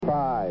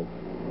5,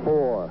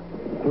 4,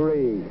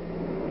 3,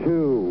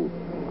 2,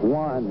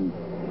 1,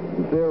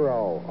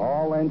 0.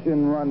 All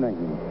engine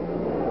running.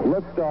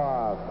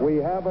 Liftoff. We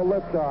have a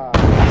liftoff.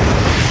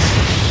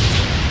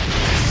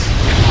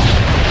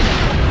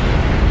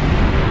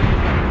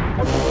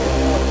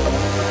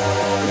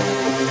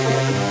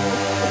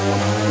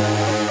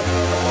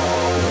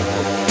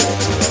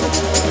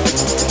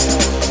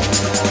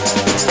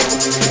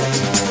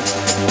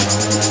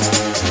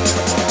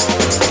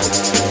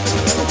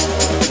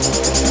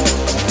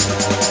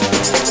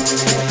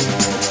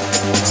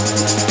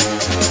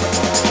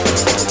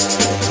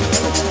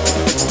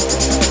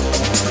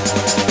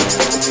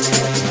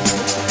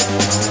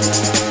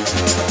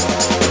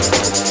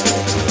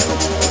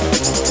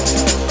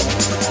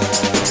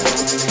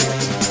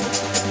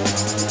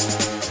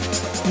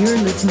 You're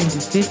listening to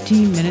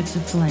 15 Minutes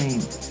of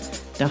Flame,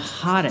 the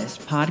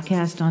hottest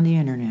podcast on the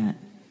internet.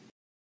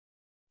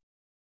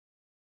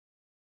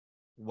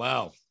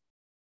 Wow.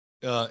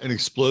 An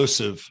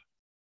explosive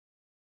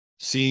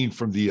scene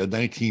from the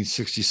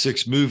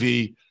 1966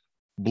 movie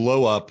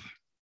Blow Up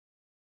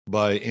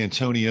by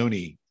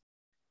Antonioni.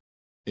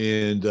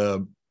 And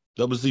that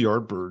was the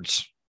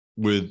Yardbirds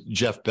with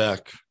Jeff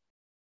Beck.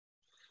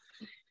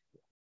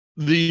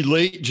 The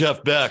late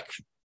Jeff Beck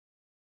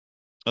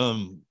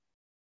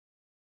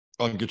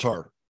on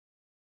guitar.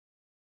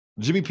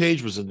 Jimmy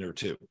Page was in there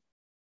too.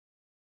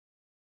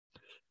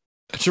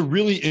 It's a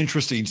really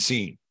interesting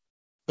scene,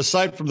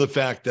 aside from the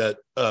fact that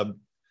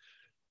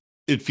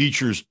it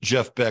features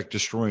Jeff Beck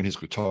destroying his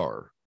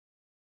guitar.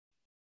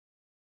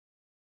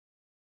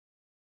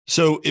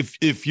 So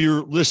if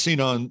you're listening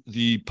on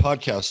the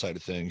podcast side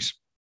of things,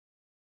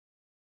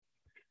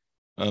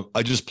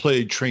 I just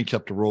played Train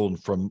Kept A-Rollin'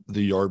 from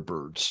the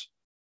Yardbirds,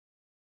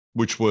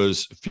 which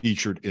was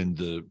featured in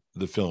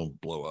the film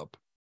Blow Up.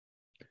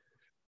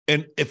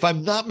 And if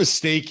I'm not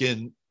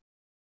mistaken,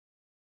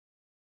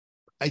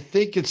 I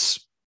think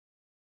it's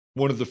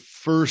one of the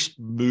first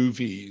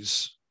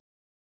movies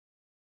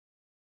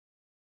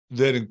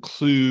that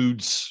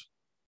includes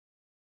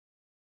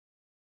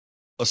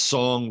a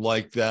song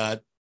like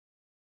that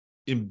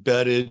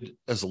embedded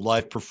as a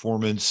live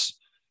performance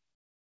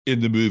in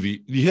the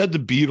movie. You had the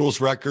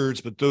Beatles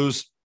records, but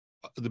the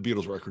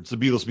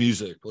Beatles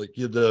music, like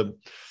you had the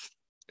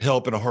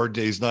Help in a Hard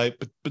Day's Night,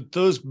 but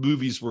those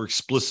movies were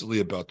explicitly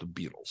about the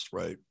Beatles,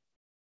 right?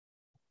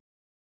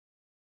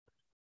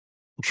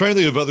 I'm trying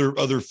to think of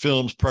other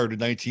films prior to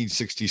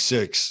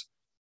 1966.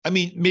 I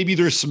mean, maybe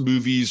there's some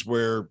movies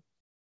where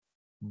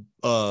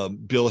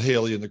Bill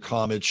Haley and the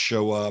Comets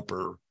show up,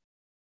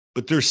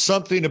 but there's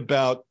something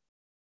about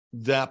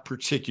that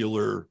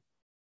particular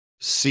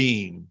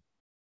scene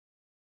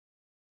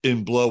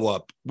in Blow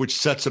Up which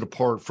sets it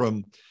apart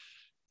from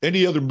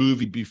any other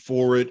movie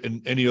before it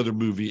and any other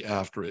movie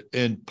after it.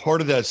 And part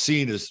of that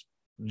scene is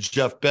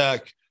Jeff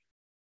Beck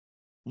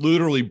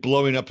literally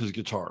blowing up his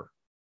guitar.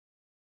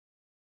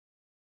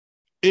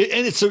 And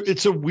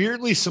it's a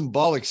weirdly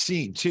symbolic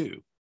scene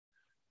too,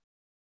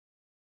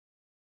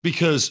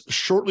 because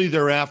shortly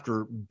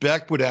thereafter,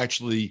 Beck would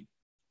actually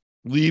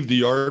leave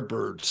the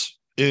Yardbirds,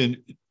 and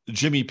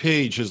Jimmy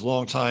Page, his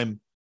longtime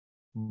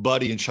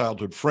buddy and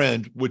childhood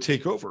friend, would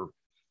take over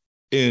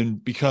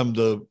and become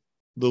the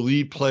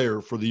lead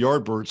player for the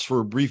Yardbirds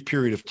for a brief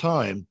period of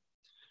time,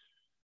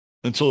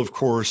 until, of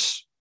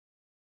course,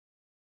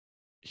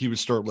 he would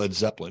start Led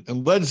Zeppelin.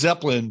 And Led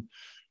Zeppelin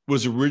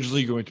was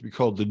originally going to be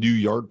called the New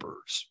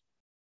Yardbirds,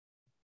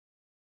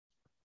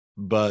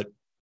 but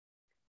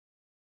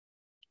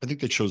I think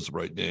they chose the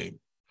right name.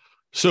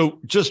 So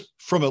just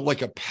from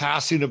a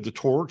passing of the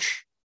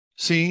torch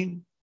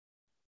scene,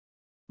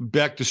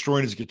 Beck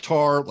destroying his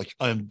guitar, like,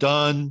 I'm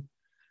done.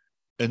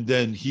 And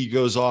then he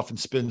goes off and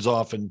spins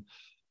off and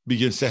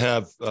begins to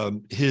have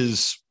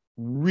his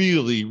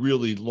really,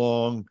 really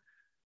long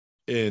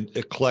and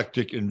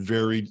eclectic and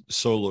varied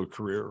solo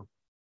career.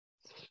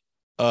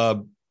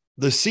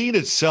 The scene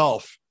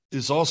itself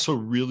is also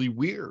really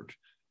weird.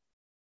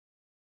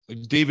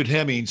 Like David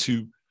Hemmings,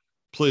 who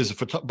plays a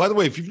photographer. By the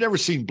way, if you've never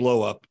seen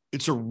Blow Up,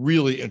 it's a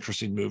really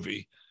interesting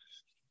movie.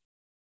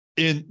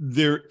 And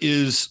there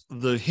is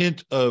the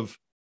hint of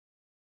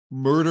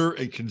murder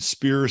and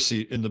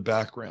conspiracy in the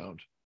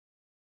background,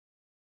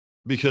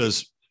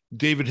 because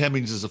David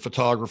Hemmings is a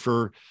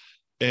photographer,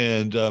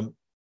 and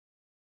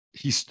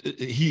he's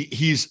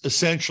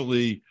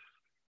essentially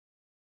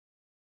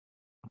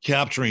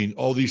capturing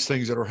all these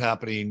things that are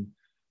happening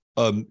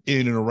in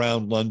and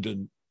around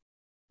London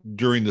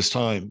during this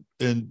time.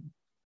 And,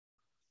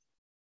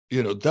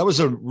 that was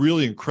a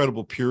really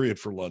incredible period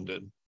for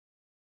London.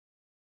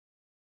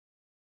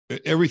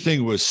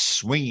 Everything was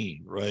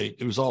swinging, right?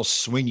 It was all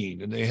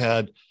swinging, and they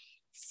had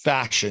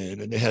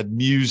fashion, and they had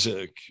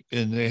music,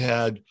 and they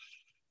had,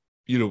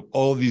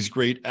 all these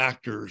great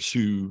actors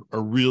who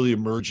are really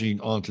emerging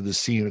onto the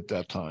scene at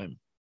that time.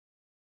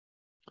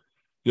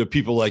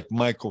 People like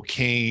Michael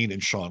Caine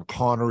and Sean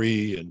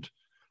Connery and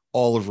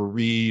Oliver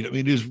Reed. I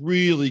mean, it was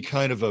really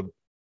kind of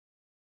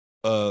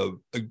a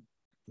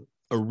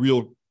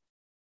real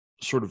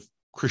sort of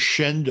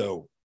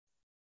crescendo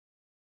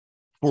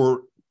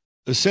for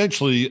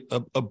essentially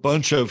a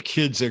bunch of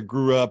kids that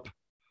grew up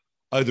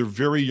either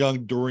very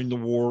young during the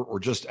war or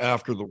just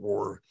after the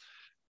war,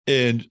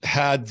 and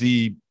had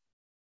the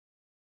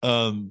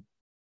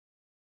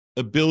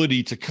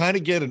ability to kind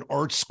of get an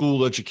art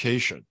school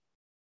education.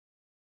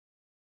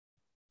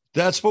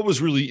 That's what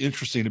was really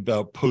interesting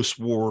about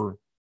post-war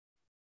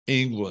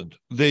England.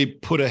 They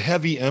put a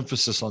heavy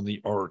emphasis on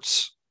the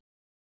arts.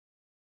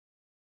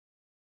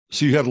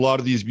 So you had a lot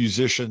of these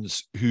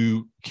musicians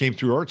who came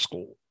through art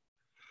school,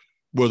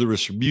 whether it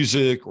was for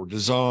music or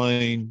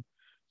design,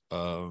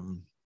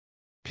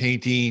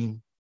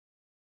 painting.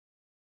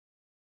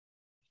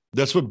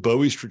 That's what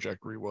Bowie's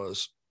trajectory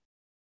was.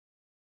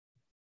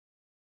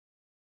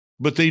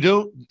 But they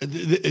don't,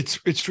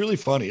 it's really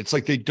funny. It's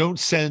like they don't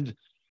send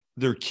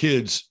their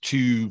kids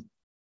to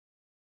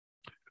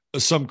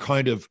some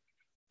kind of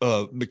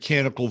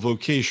mechanical,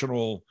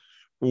 vocational,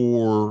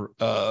 or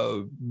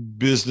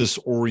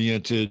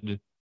business-oriented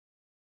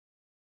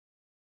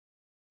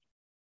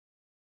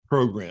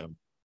program,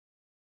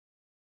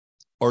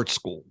 art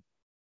school.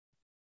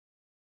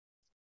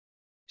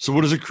 So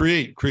what does it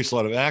create? It creates a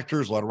lot of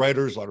actors, a lot of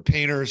writers, a lot of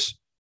painters,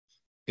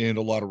 and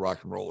a lot of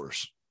rock and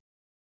rollers.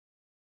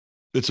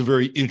 It's a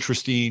very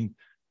interesting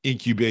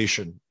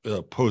incubation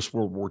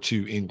post-World War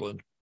II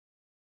England.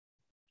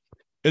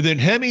 And then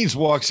Hemmings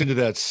walks into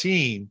that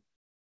scene,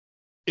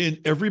 and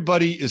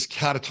everybody is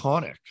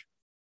catatonic.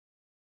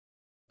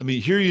 I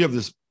mean, here you have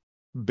this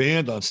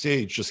band on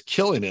stage just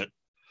killing it,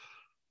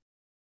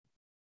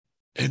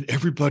 and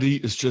everybody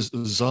is just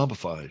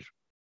zombified.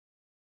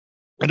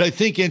 And I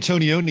think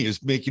Antonioni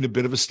is making a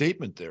bit of a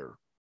statement there,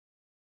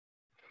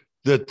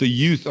 that the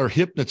youth are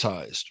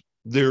hypnotized.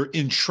 They're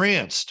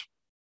entranced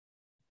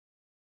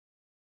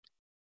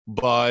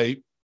by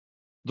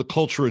the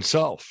culture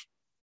itself.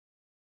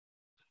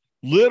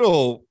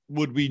 Little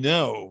would we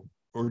know,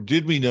 or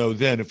did we know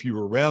then, if you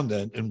were around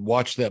then and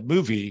watched that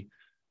movie,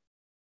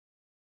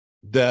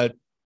 that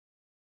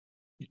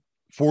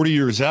 40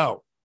 years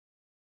out,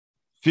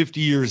 50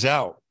 years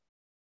out,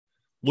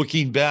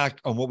 looking back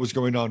on what was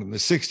going on in the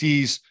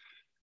 60s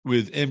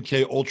with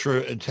MK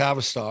Ultra and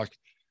Tavistock,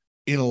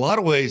 in a lot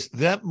of ways,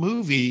 that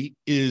movie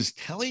is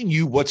telling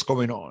you what's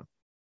going on.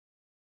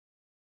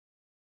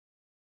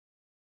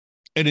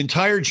 An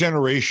entire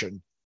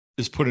generation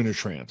is put in a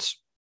trance.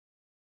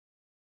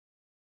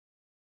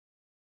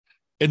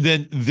 And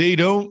then they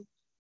don't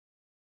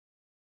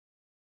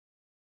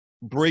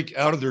break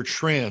out of their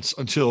trance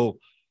until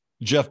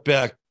Jeff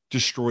Beck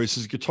destroys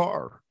his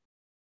guitar.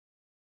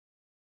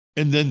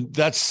 And then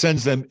that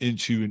sends them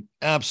into an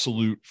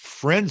absolute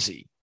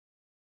frenzy.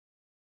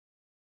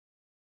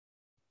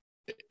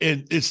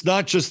 And it's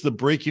not just the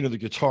breaking of the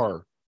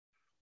guitar.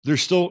 They're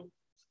still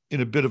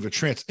in a bit of a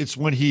trance. It's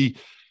when he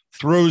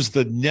throws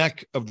the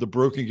neck of the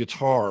broken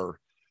guitar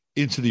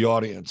into the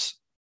audience.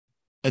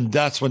 And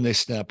that's when they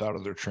snap out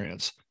of their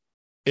trance.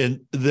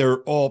 And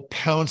they're all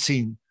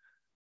pouncing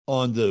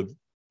on the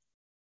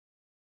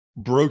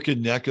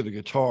broken neck of the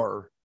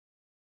guitar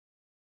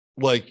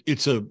like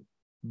it's a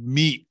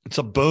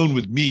bone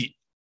with meat.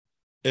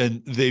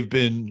 And they've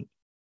been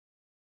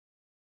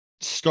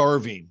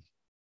starving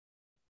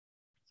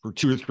for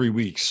 2 or 3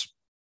 weeks.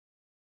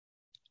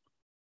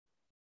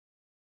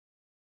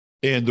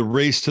 And the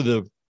race to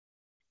the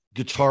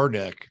guitar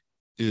neck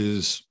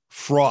is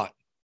fraught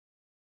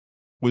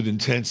with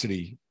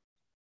intensity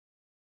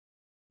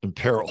and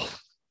peril.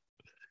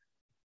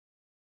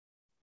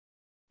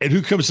 And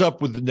who comes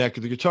up with the neck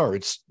of the guitar?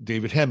 It's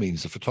David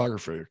Hemmings, the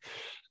photographer.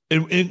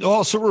 And it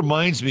also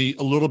reminds me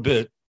a little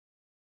bit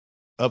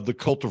of the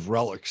Cult of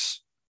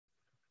Relics,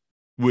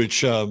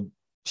 which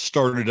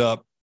started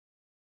up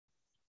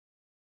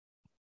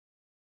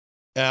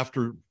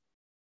after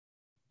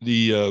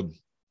the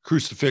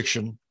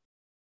crucifixion.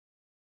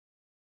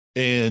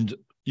 And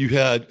you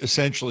had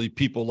essentially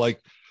people like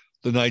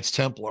the Knights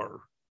Templar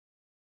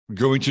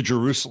going to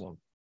Jerusalem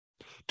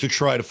to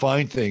try to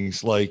find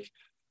things like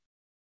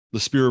the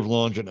Spear of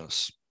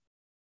Longinus,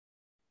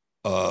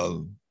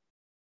 the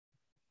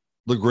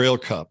Grail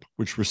Cup,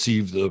 which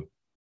received the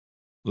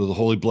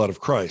Holy Blood of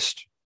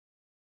Christ.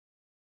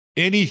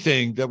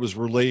 Anything that was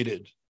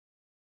related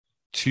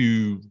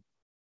to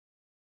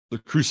the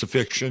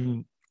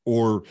crucifixion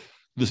or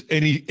this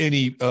any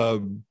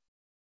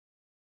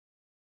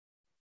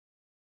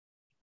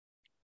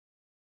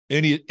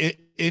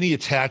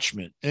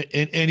attachment,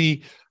 and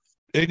any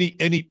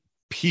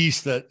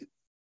piece that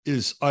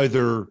is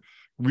either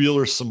real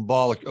or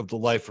symbolic of the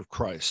life of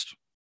Christ.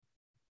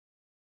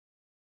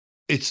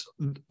 It's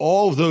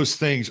all of those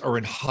things are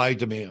in high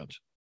demand.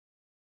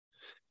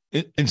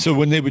 And so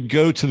when they would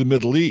go to the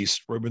Middle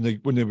East, or when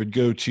they would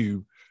go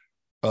to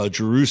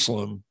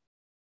Jerusalem,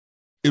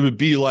 it would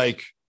be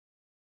like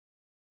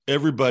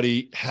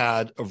everybody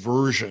had a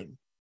version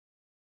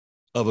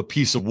of a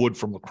piece of wood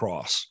from the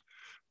cross,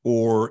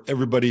 or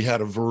everybody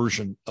had a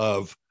version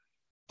of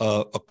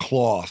a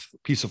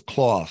piece of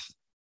cloth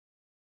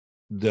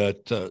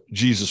that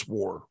Jesus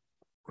wore,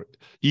 right?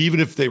 Even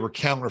if they were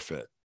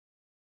counterfeit,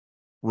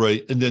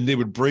 right? And then they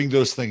would bring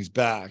those things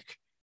back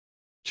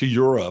to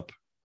Europe,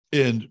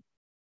 and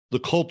the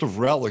cult of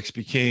relics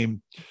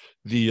became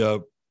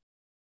the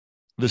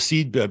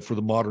seedbed for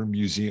the modern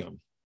museum.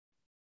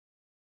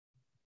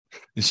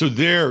 And so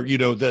there,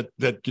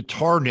 that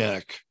guitar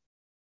neck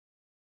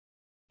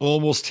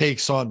almost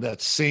takes on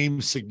that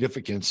same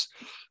significance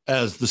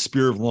as the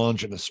spear of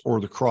Longinus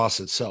or the cross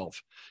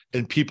itself.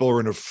 And people are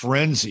in a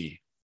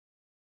frenzy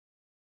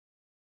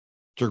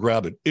to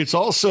grab it. It's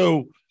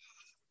also,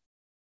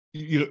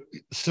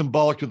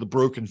 symbolic of the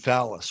broken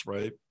phallus,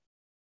 right?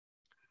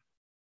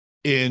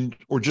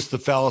 Or just the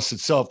phallus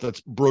itself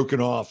that's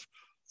broken off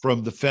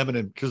from the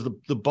feminine, because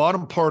the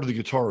bottom part of the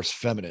guitar is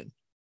feminine.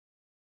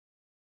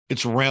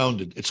 It's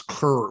rounded, it's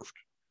curved.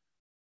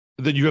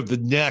 And then you have the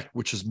neck,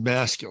 which is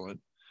masculine.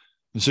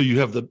 And so you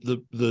have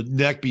the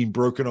neck being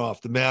broken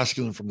off, the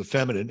masculine from the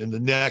feminine, and the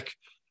neck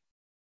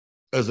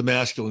as the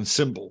masculine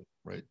symbol,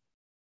 right?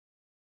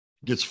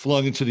 Gets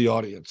flung into the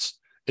audience.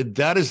 And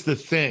that is the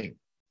thing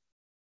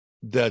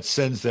that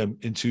sends them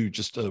into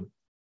just an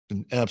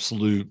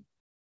absolute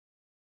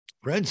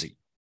frenzy.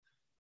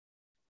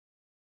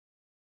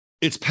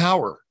 It's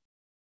power.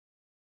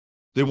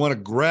 They want to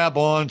grab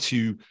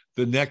onto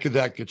the neck of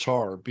that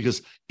guitar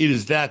because it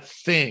is that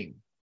thing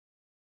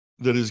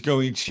that is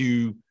going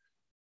to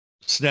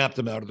snap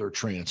them out of their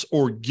trance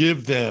or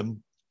give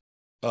them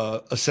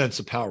a sense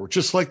of power,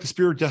 just like the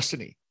Spear of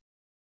Destiny.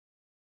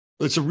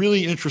 It's a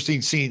really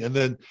interesting scene. And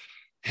then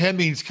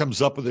Hemmings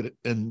comes up with it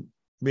and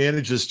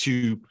manages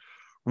to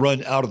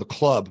run out of the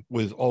club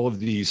with all of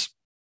these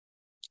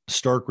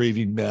stark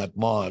raving mad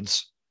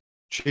mods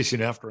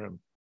chasing after him.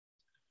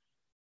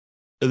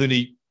 And then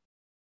he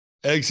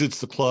exits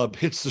the club,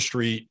 hits the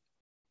street,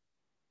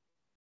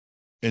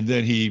 and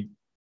then he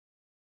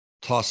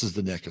tosses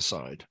the neck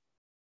aside.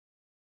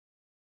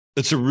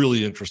 It's a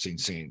really interesting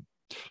scene.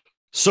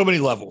 So many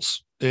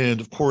levels. And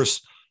of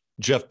course,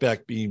 Jeff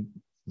Beck being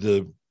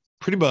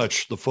pretty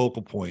much the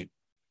focal point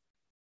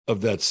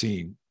of that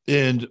scene.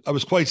 And I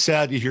was quite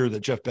sad to hear that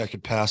Jeff Beck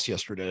had passed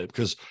yesterday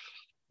because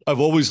I've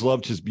always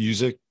loved his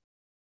music.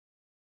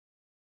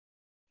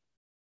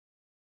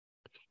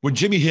 When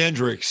Jimi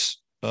Hendrix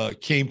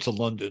came to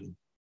London,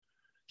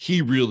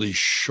 he really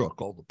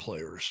shook all the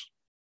players.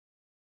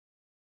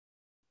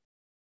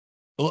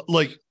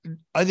 Like,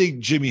 I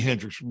think Jimi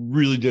Hendrix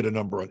really did a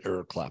number on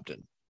Eric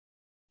Clapton.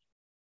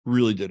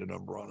 Really did a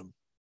number on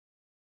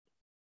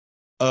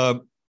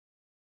him.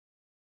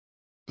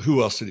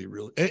 Who else did he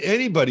really?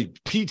 Anybody?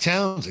 Pete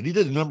Townsend. He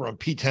did a number on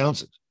Pete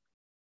Townsend.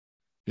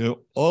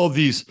 All of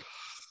these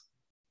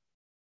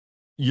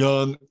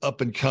young,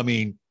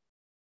 up-and-coming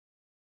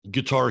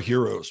guitar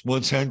heroes.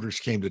 Once Hendrix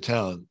came to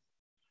town,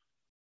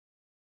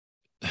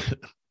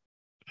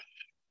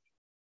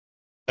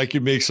 I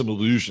could make some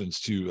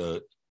allusions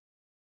to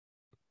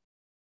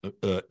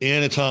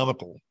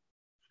anatomical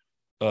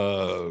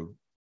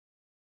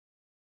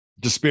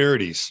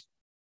disparities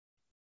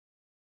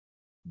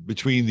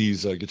between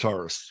these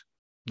guitarists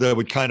that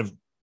would kind of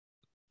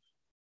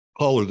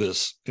color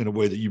this in a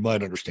way that you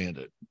might understand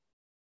it.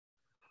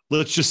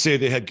 Let's just say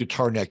they had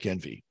guitar neck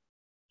envy.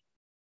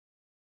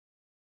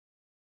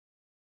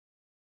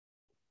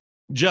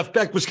 Jeff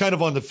Beck was kind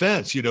of on the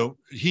fence.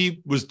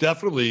 He was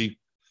definitely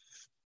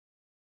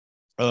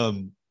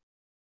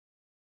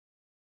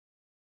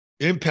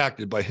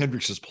impacted by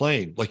Hendrix's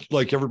playing,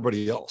 like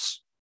everybody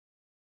else.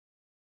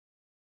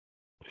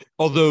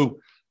 Although,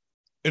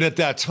 and at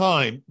that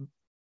time,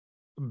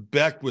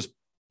 Beck was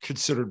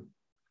considered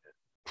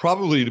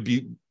probably to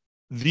be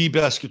the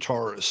best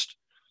guitarist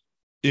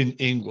in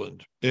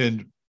England,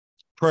 and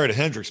prior to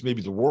Hendrix,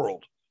 maybe the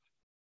world.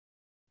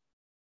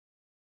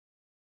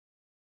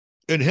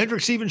 And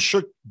Hendrix even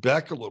shook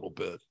Beck a little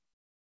bit.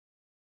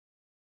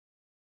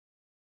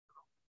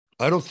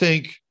 I don't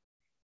think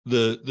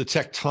the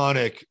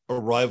tectonic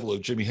arrival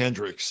of Jimi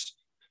Hendrix,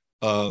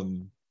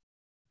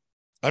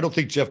 I don't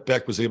think Jeff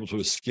Beck was able to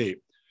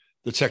escape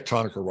the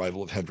tectonic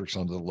arrival of Hendrix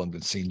onto the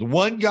London scene. The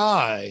one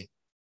guy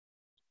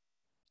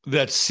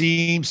that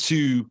seems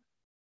to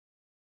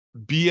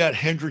be at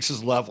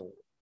Hendrix's level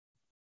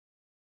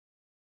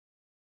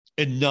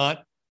and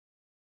not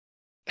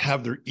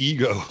have their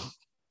ego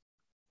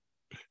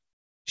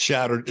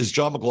shattered is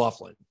John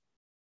McLaughlin,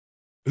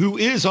 who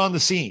is on the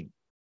scene.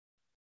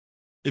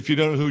 If you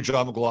don't know who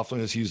John McLaughlin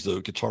is, he's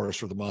the guitarist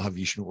for the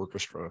Mahavishnu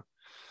Orchestra.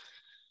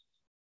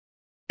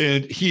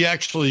 And he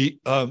actually,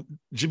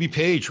 Jimmy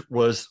Page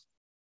was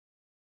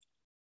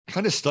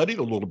kind of studied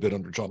a little bit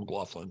under John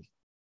McLaughlin.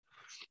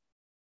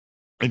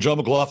 And John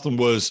McLaughlin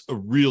was a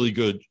really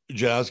good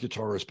jazz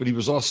guitarist, but he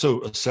was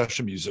also a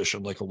session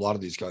musician, like a lot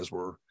of these guys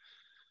were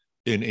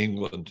in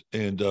England.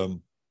 And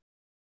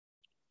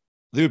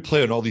they would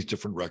play on all these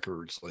different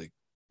records. Like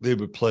they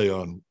would play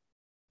on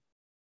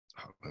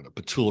a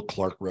Petula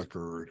Clark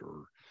record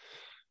or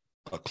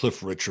a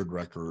Cliff Richard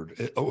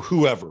record,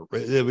 whoever.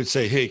 Right? They would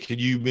say, hey, can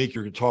you make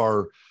your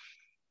guitar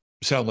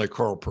sound like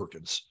Carl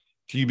Perkins?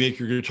 Can you make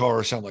your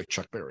guitar sound like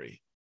Chuck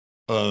Berry?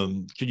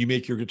 Can you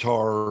make your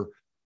guitar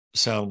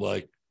sound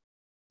like,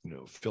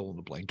 fill in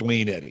the blank,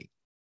 Dwayne Eddy?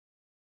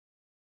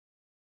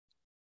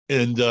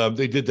 And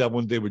they did that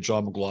one day with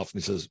John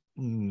McLaughlin. He says,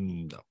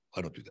 no,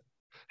 I don't do that.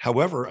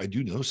 However, I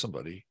do know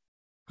somebody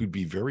who'd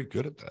be very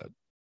good at that.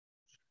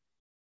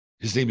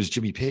 His name is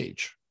Jimmy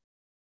Page.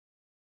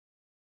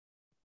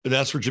 And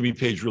that's where Jimmy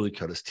Page really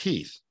cut his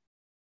teeth.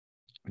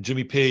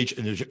 Jimmy Page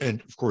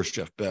and of course,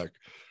 Jeff Beck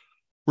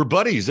were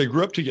buddies. They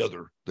grew up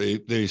together.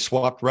 They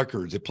swapped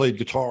records. They played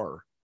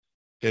guitar.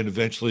 And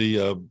eventually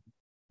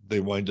they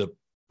wind up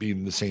being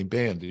in the same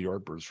band, the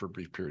Yardbirds, for a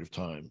brief period of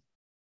time.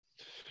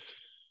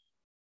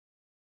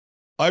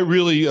 I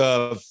really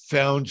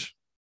found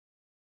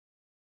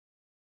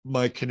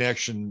my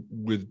connection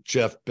with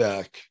Jeff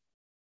Beck.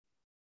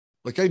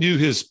 Like, I knew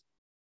his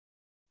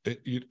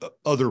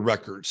other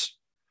records,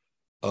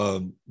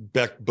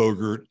 Beck,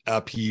 Bogert,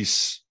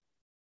 Appice,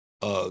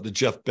 the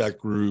Jeff Beck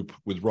Group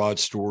with Rod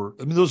Stewart.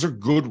 I mean, those are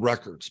good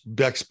records.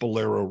 Beck's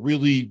Bolero,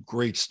 really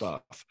great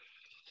stuff.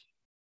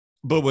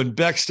 But when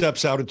Beck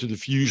steps out into the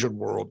fusion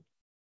world,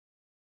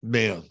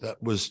 man,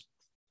 that was,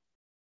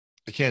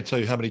 I can't tell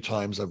you how many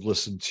times I've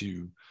listened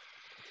to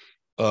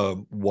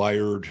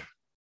Wired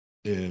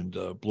and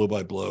Blow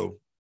by Blow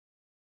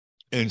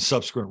and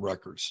subsequent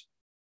records.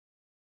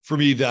 For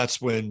me,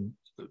 that's when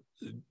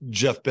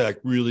Jeff Beck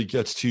really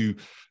gets to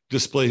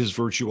display his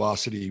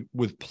virtuosity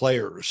with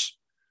players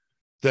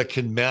that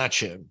can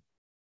match him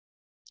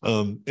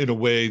in a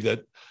way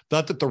that,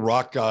 not that the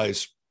rock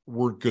guys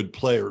weren't good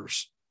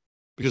players,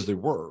 because they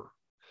were,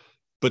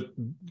 but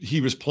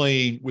he was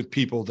playing with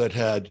people that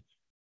had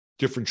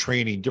different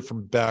training,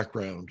 different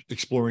background,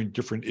 exploring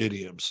different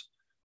idioms.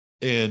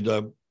 And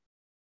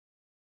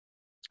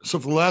so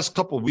for the last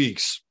couple of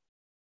weeks,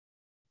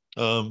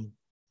 I've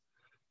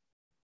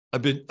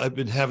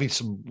been having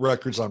some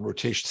records on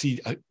rotation. See,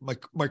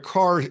 my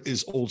car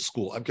is old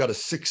school. I've got a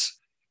 6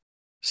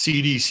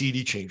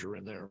 CD changer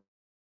in there.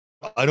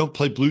 I don't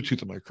play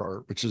Bluetooth in my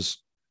car, which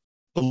is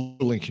a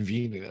little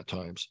inconvenient at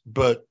times.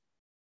 But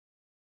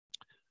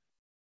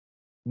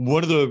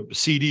one of the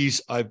CDs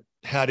I've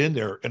had in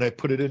there, and I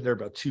put it in there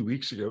about 2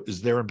 weeks ago,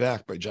 is There and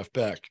Back by Jeff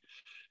Beck.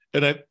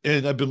 And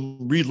I've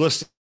been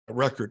re-listening that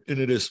record, and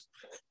it is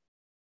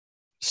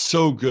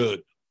so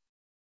good.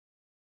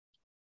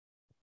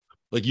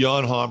 Like,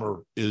 Jan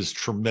Hammer is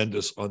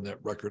tremendous on that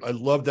record. I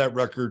love that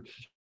record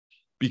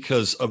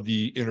because of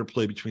the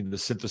interplay between the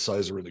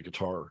synthesizer and the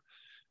guitar.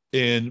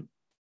 And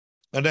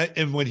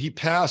when he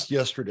passed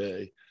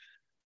yesterday,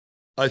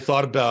 I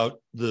thought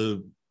about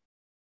the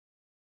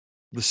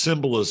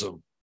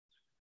symbolism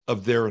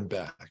of There and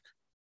Back,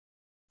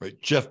 right?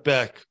 Jeff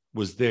Beck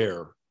was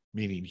there,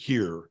 meaning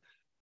here,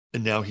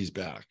 and now he's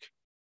back.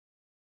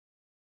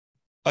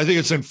 I think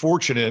it's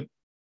unfortunate.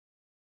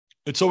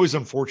 It's always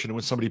unfortunate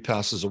when somebody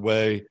passes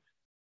away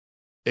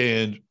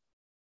and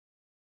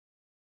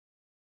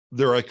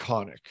they're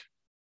iconic.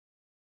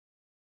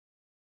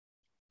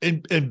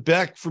 And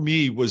Beck, for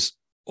me, was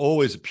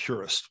always a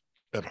purist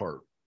at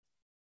heart.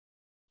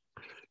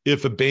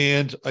 If a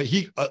band,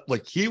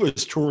 he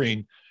was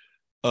touring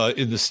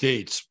in the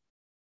States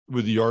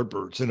with the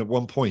Yardbirds, and at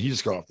one point he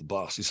just got off the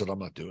bus. He said, I'm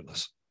not doing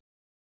this.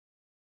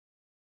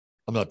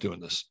 I'm not doing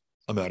this.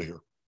 I'm out of here.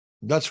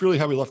 And that's really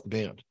how he left the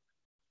band.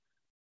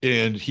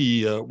 And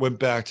he went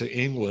back to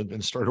England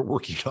and started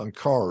working on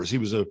cars. He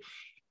was a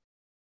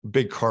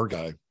big car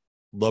guy,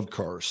 loved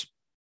cars,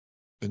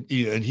 and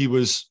he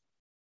was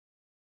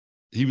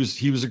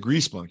a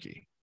grease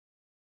monkey.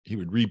 He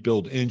would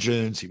rebuild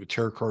engines. He would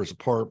tear cars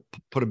apart,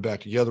 put them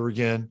back together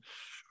again.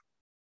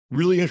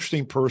 Really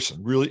interesting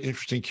person, really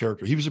interesting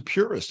character. He was a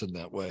purist in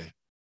that way.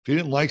 If he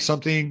didn't like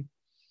something,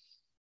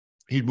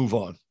 he'd move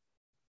on,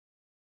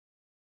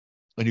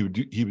 and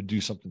he would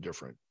do something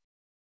different.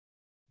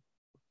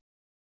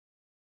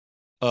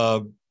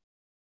 So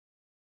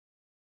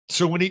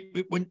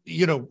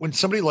when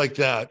somebody like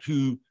that,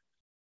 who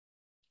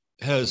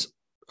has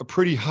a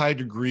pretty high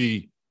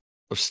degree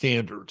of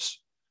standards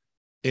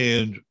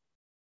and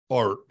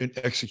art and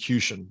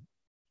execution,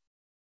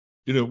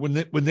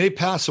 when they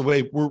pass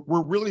away,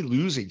 we're really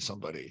losing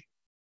somebody.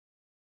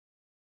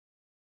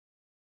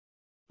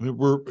 I mean,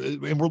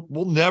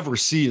 we'll never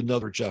see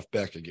another Jeff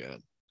Beck again.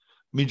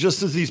 I mean,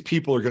 just as these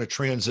people are going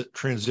to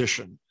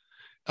transition,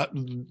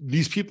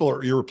 these people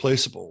are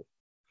irreplaceable.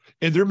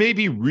 And there may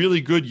be really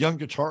good young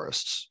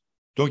guitarists.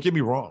 Don't get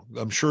me wrong.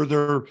 I'm sure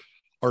there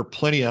are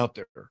plenty out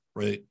there,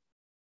 right?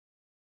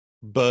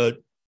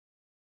 But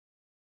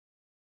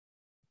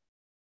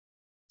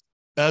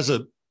as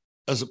a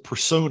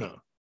persona,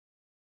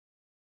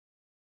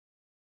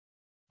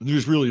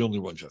 there's really only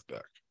one Jeff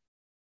Beck.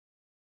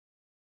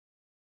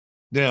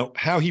 Now,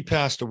 how he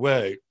passed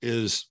away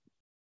is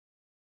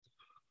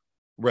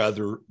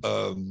rather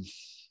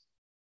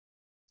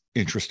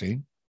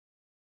interesting.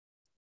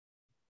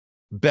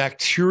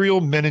 Bacterial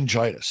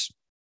meningitis.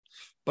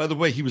 By the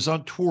way, he was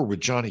on tour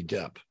with Johnny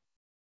Depp.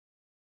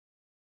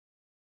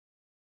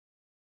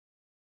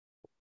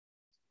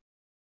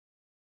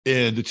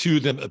 And the two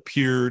of them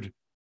appeared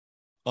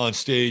on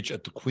stage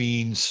at the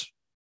Queen's,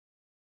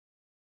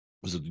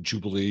 was it the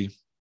Jubilee,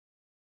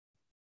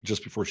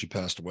 just before she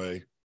passed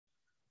away.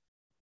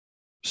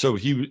 So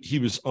he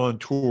was on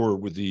tour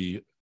with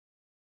the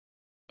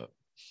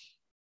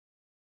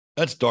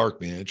That's dark,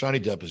 man. Johnny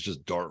Depp is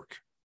just dark.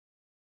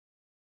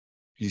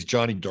 He's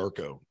Johnny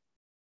Darko.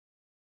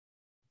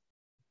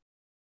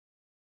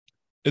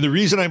 And the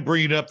reason I'm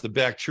bringing up the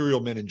bacterial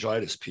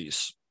meningitis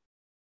piece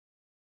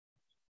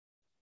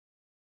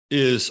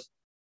is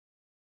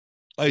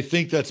I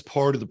think that's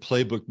part of the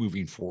playbook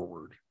moving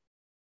forward,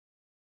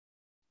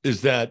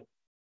 is that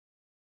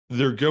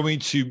they're going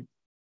to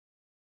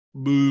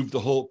move the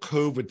whole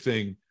COVID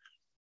thing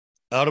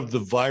out of the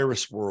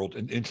virus world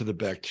and into the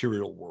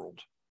bacterial world.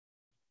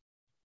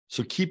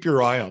 So keep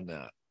your eye on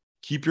that.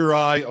 Keep your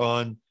eye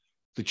on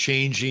the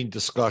changing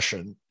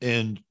discussion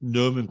and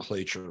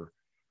nomenclature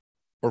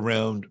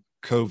around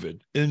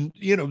COVID. And,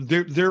 you know,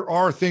 there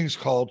are things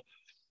called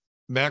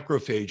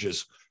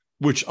macrophages,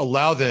 which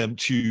allow them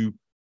to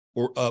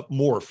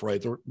morph,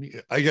 right?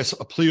 I guess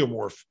a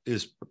pleomorph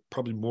is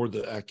probably more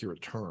the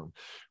accurate term,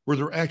 where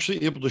they're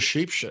actually able to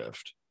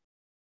shapeshift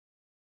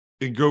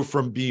and go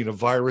from being a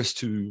virus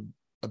to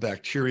a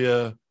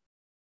bacteria.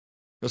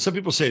 Now, some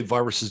people say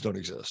viruses don't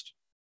exist.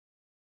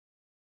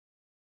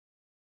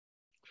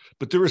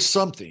 But there is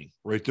something,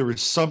 right? There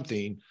is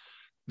something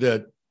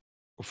that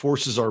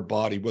forces our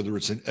body, whether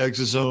it's an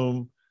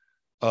exosome,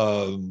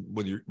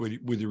 whether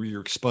you're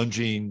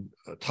expunging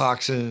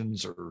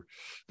toxins, or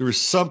there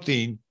is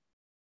something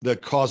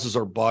that causes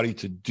our body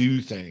to do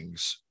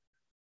things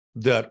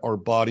that our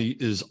body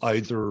is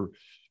either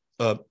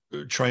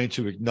trying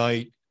to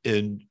ignite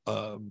and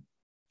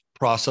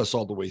process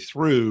all the way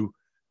through,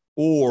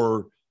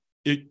 or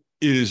it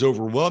is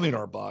overwhelming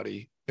our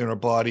body, and our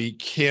body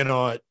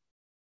cannot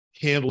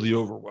handle the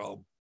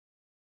overwhelm.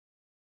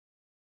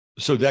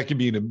 So that could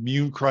be an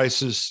immune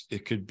crisis.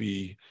 It could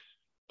be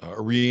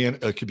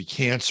it could be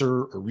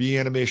cancer, a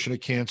reanimation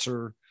of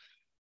cancer.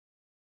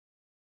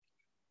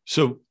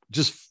 So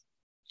just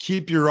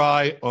keep your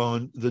eye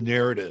on the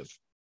narrative.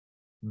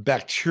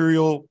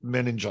 Bacterial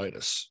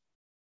meningitis.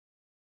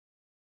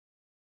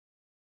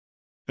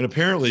 And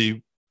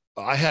apparently,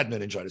 I had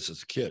meningitis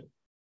as a kid.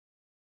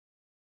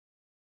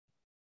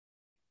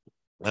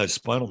 I had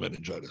spinal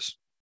meningitis.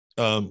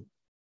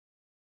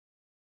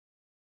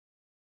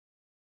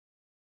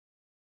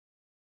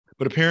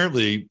 But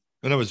apparently,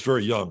 and I was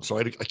very young, so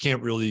I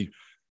can't really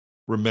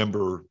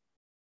remember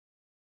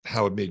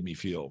how it made me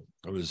feel.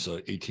 I was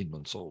 18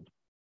 months old.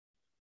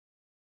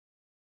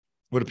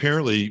 But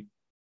apparently,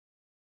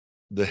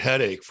 the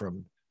headache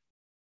from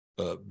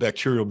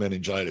bacterial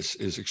meningitis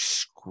is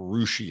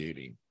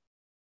excruciating.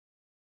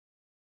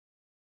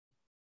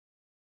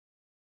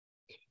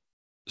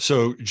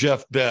 So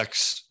Jeff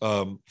Beck's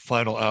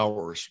final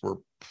hours were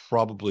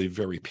probably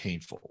very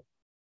painful.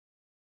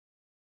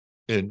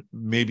 And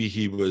maybe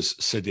he was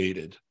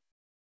sedated,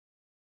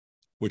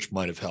 which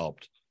might have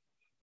helped.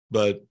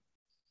 But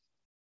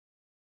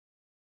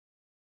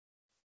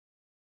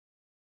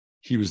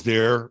he was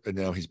there, and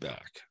now he's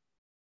back.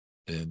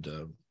 And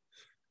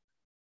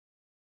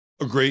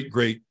a great,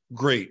 great,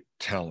 great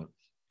talent,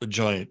 a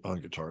giant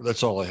on guitar.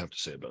 That's all I have to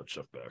say about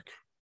Jeff Beck.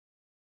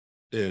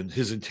 And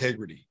his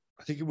integrity.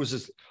 I think it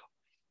was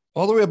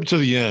all the way up until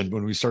the end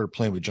when we started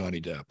playing with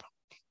Johnny Depp.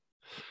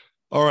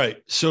 All right.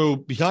 So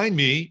behind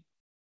me,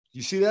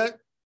 you see that?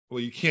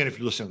 Well, you can if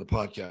you're listening to the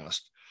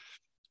podcast.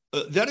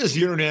 That is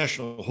the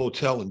International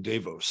Hotel in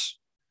Davos.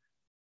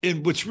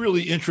 And what's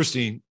really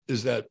interesting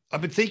is that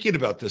I've been thinking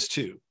about this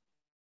too,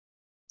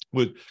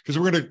 because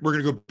we're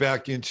gonna go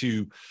back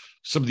into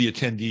some of the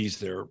attendees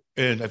there,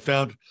 and I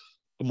found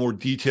a more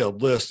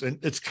detailed list, and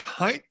it's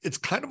kind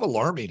of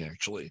alarming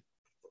actually.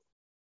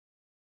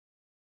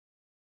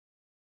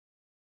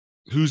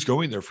 Who's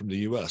going there from the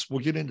U.S.? We'll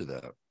get into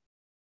that.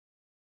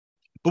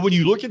 But when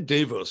you look at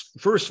Davos,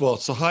 first of all,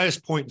 it's the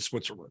highest point in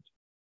Switzerland,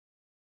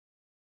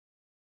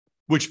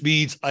 which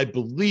means I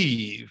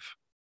believe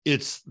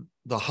it's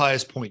the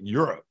highest point in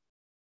Europe,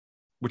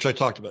 which I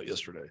talked about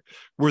yesterday,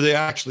 where they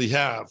actually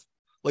have,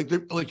 like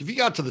if you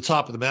got to the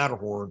top of the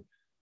Matterhorn,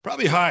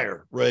 probably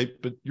higher, right?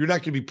 But you're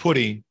not going to be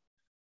putting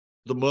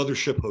the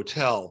mothership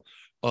hotel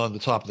on the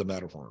top of the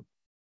Matterhorn.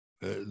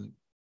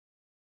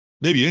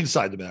 Maybe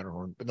inside the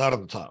Matterhorn, but not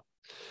on the top.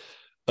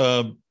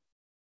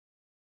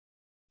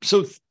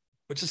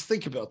 But just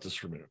think about this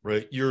for a minute,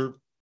 right? You're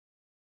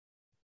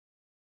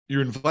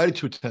invited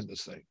to attend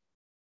this thing,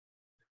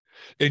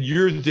 and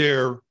you're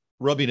there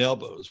rubbing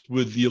elbows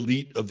with the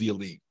elite of the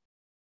elite,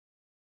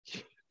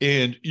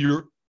 and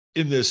you're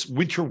in this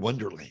winter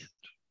wonderland,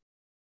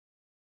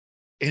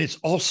 and it's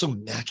also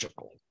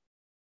magical.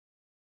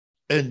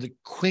 And the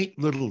quaint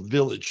little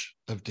village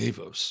of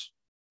Davos,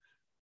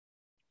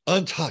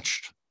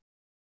 untouched,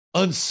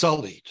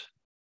 unsullied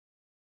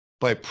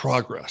by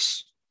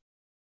progress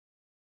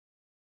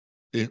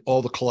and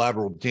all the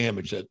collateral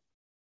damage that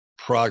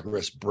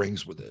progress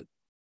brings with it.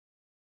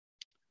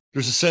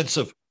 There's a sense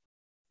of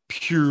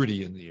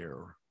purity in the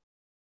air.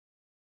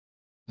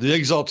 The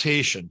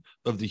exaltation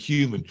of the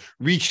human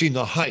reaching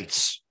the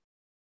heights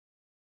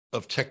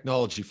of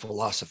technology,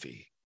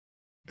 philosophy,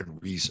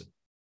 and reason.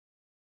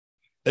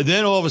 And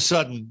then all of a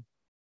sudden,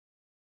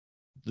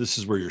 this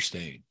is where you're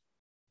staying.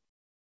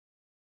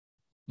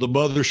 The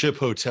Mothership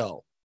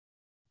Hotel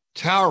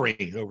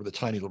towering over the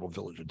tiny little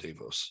village of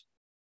Davos.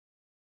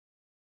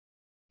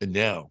 And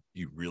now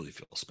you really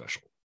feel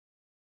special.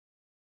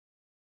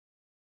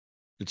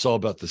 It's all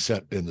about the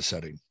set and the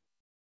setting.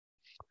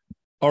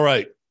 All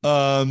right.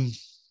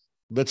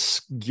 Let's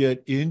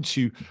get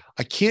into,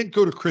 I can't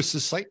go to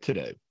Chris's site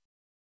today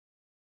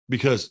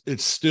because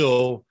it's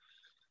still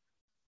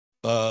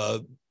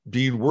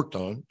being worked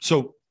on.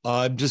 So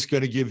I'm just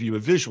going to give you a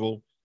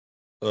visual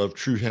of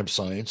True Hemp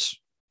Science.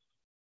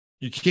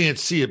 You can't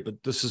see it,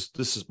 but this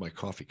is my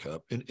coffee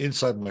cup. And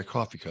inside my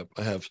coffee cup,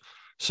 I have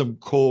some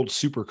cold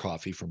super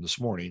coffee from this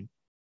morning.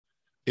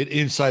 And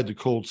inside the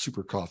cold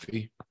super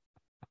coffee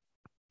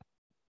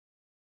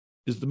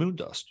is the moon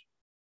dust.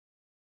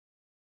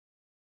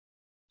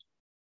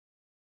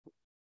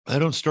 I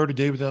don't start a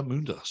day without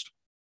moon dust.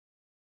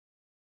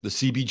 The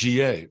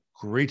CBGA,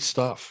 great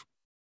stuff.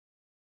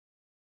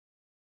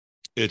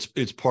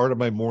 It's part of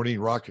my morning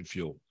rocket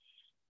fuel.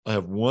 I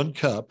have 1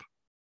 cup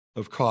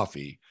of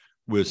coffee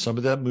with some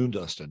of that moon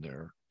dust in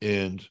there.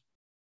 And,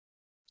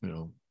 you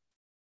know,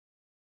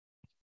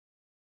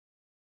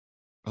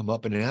 I'm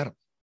up and at 'em.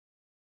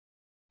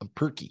 I'm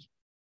perky.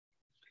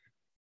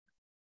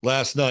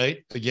 Last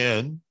night,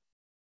 again,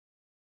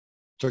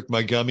 took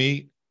my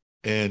gummy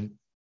and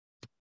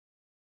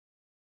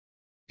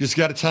just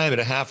got to time it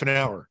a half an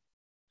hour.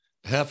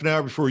 Half an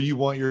hour before you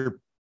want your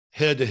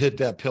head to hit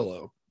that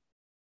pillow.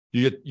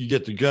 You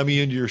get the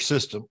gummy into your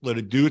system, let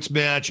it do its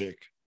magic,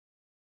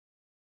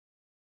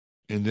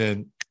 and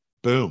then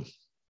boom.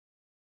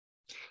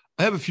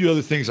 I have a few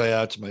other things I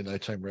add to my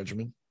nighttime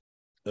regimen,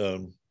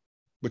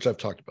 which I've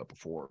talked about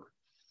before.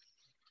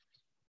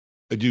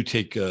 I do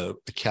take a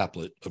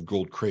caplet of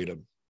gold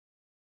kratom,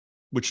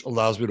 which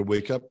allows me to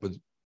wake up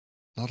with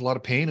not a lot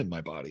of pain in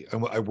my body.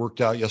 I worked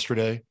out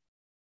yesterday.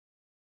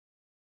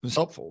 It's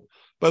helpful.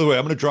 By the way,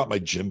 I'm going to drop my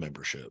gym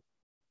membership.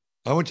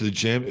 I went to the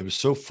gym. It was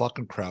so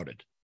fucking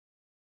crowded.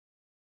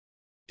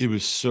 It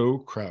was so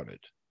crowded.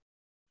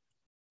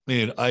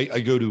 And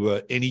I go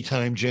to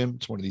Anytime Gym.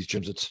 It's one of these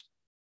gyms that's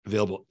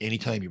available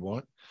anytime you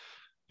want.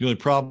 The only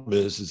problem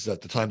is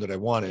that the time that I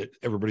want it,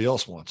 everybody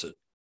else wants it.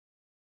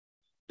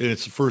 And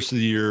it's the first of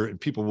the year, and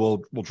people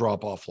will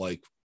drop off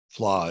like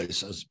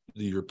flies as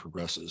the year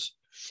progresses.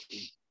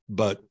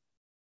 But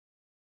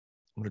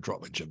I'm going to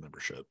drop my gym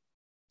membership.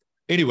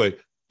 Anyway,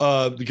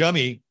 the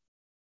gummy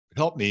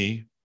helped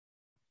me,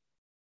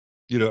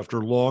 after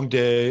a long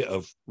day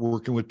of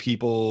working with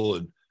people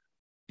and,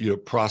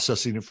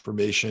 processing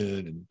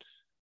information, and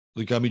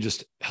the gummy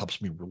just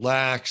helps me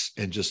relax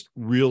and just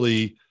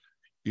really,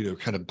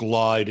 kind of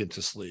glide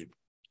into sleep.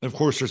 And of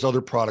course, there's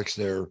other products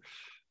there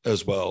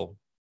as well.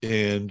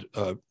 And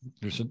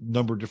there's a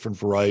number of different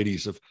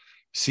varieties of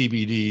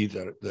CBD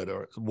that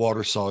are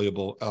water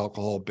soluble,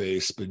 alcohol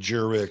based,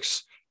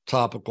 spagyrics,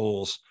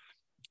 topicals.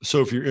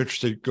 So if you're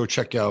interested, go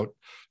check out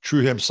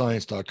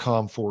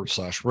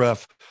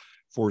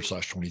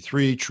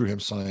truehempscience.com/ref/23,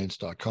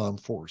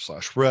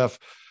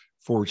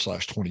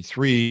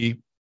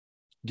 truehempscience.com/ref/23.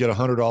 Get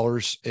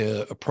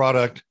 $100 a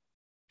product,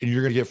 and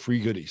you're going to get free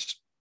goodies.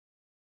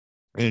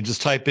 And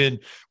just type in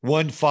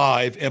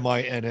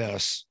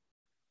 15MINS,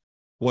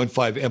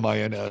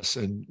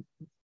 and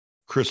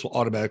Chris will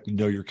automatically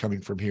know you're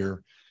coming from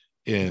here,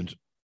 and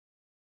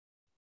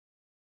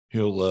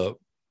he'll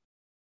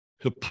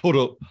put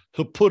a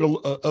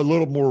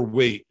little more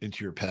weight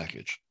into your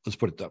package. Let's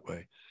put it that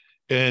way.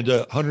 And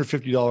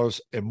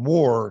 $150 and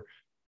more,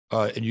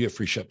 and you get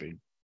free shipping.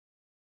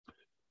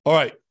 All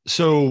right.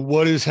 So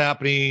what is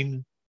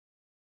happening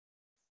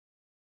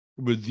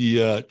with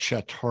the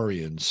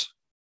Chatarians?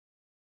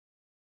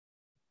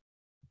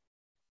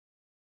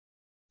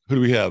 Who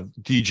do we have?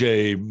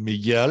 DJ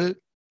Miguel.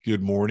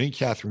 Good morning.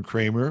 Catherine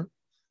Kramer.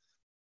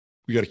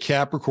 We got a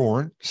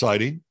Capricorn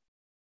sighting.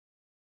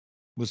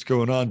 What's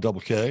going on,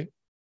 Double K?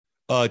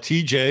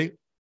 TJ,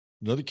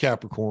 another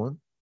Capricorn.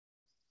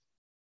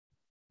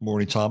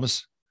 Morning,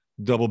 Thomas.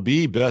 Double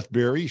B, Beth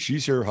Berry.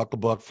 She's here,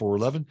 Hucklebuck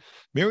 411.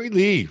 Mary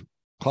Lee.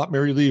 Caught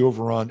Mary Lee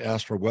over on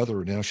Astro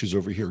Weather. Now she's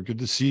over here. Good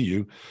to see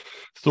you.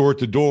 Thor at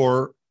the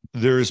door.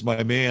 There's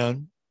my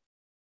man,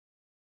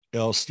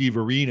 El Steve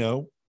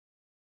Areno.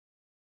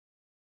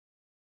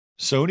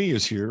 Sony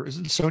is here.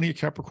 Isn't Sony a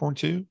Capricorn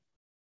too?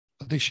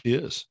 I think she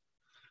is.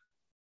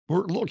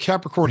 We're a little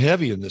Capricorn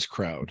heavy in this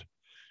crowd.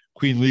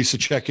 Queen Lisa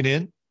checking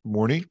in.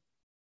 Morning.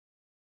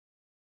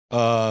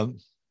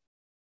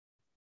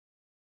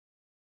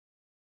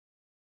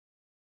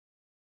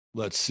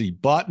 Let's see.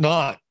 Bot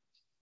not.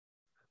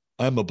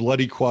 I'm a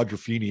bloody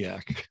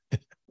quadropheniac.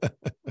 I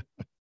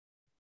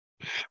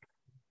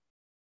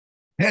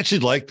actually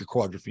like the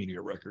Quadrophenia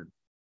record.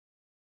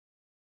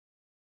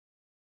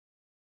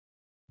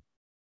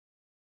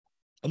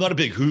 I'm not a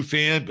big Who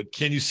fan, but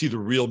Can You See the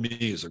Real Me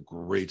is a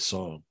great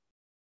song.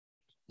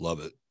 Love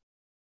it.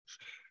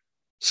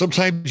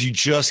 Sometimes you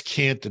just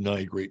can't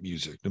deny great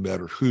music, no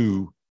matter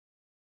who.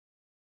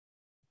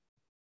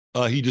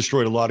 He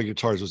destroyed a lot of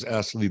guitars, was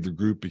asked to leave the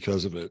group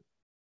because of it.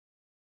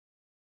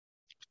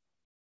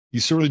 He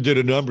certainly did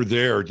a number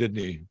there,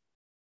 didn't he?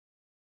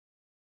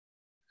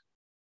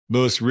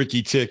 Most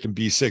Ricky Tick and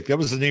Be Sick. That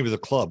was the name of the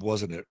club,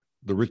 wasn't it?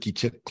 The Ricky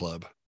Tick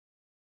Club.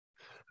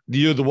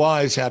 Neo the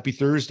Wise, happy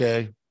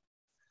Thursday.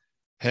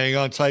 Hang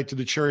on tight to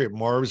the chariot.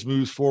 Mars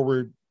moves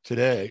forward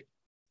today.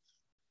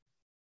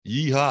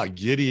 Yeehaw,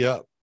 giddy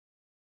up.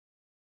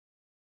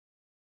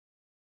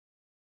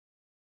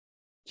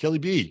 Kelly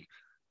B.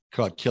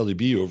 Caught Kelly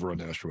B over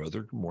on Astro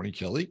Weather. Good morning,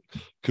 Kelly.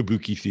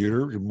 Kabuki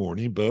Theater. Good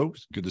morning, Bo.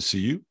 Good to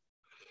see you.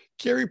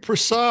 Gary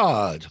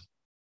Prasad.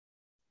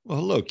 Well,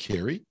 hello,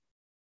 Carrie.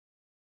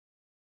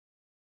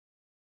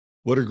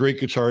 What a great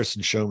guitarist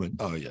and showman.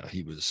 Oh, yeah,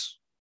 he was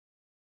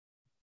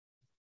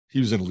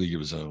in a league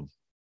of his own.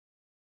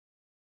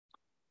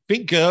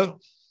 Finka.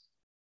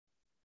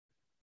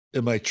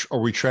 Are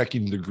we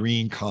tracking the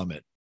green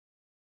comet?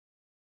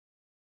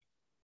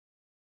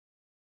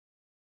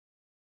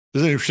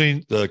 Isn't it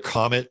interesting? The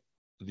comet,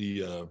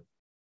 the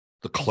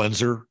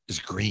cleanser is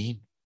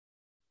green.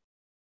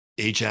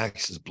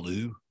 Ajax is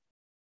blue.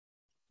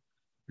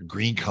 The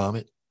green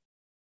comet.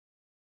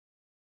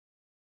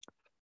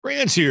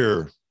 Brand's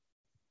here.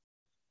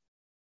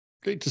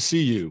 Great to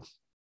see you.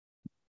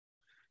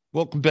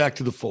 Welcome back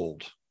to the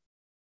fold.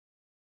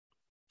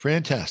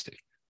 Fantastic.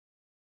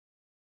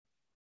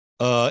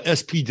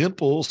 SP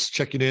Dimples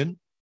checking in.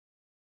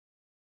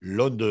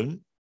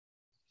 London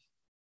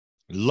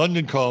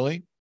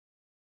calling.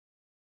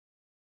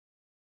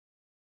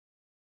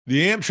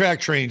 The Amtrak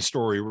train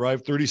story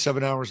arrived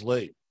 37 hours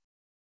late.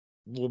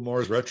 A little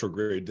Mars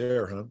retrograde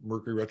there, huh?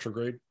 Mercury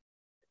retrograde.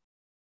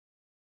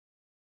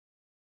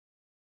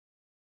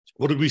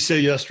 What did we say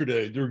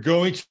yesterday? They're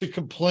going to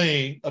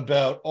complain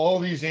about all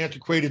these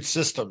antiquated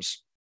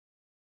systems.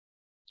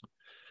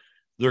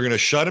 They're going to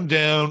shut them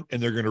down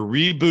and they're going to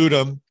reboot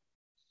them.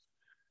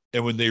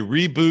 And when they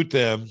reboot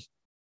them,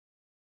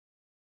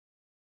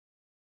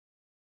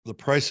 the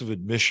price of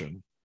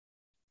admission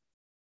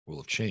will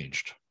have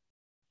changed.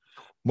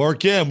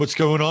 Mark M., what's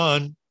going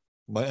on?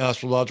 My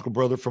astrological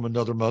brother from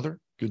another mother.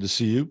 Good to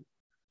see you.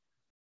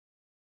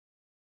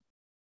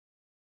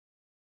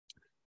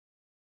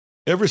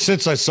 Ever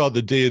since I saw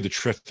the Day of the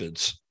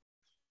Triffids,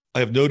 I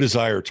have no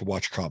desire to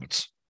watch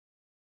comets.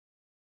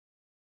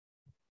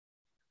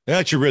 I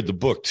actually read the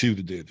book too,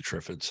 The Day of the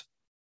Triffids.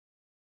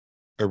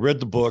 I read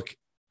the book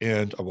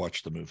and I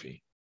watched the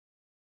movie.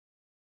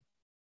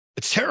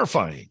 It's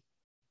terrifying.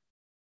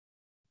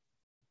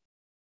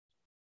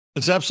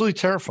 It's absolutely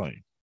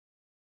terrifying.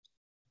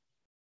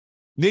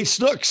 Nate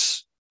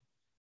Snooks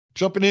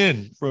jumping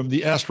in from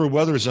the Astro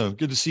Weather Zone.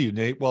 Good to see you,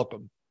 Nate.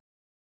 Welcome.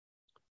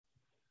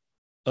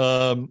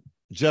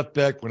 Jeff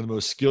Beck, one of the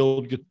most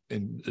skilled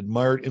and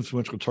admired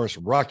influential guitarists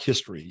of rock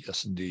history.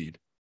 Yes, indeed.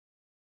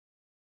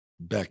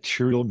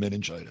 Bacterial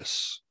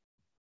meningitis.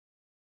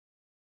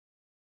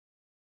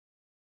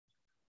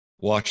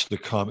 Watch the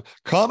comet.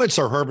 Comets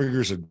are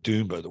harbingers of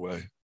doom, by the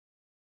way.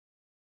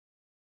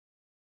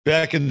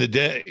 Back in the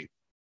day,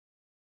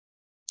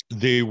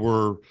 they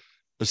were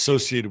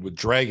associated with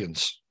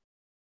dragons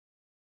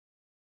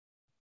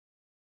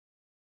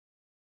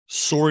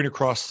soaring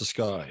across the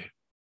sky,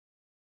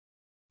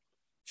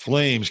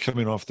 flames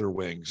coming off their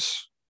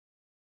wings.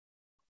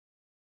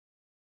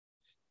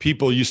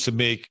 People used to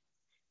make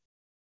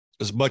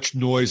as much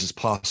noise as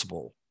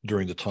possible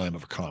during the time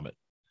of a comet.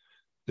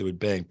 They would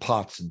bang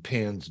pots and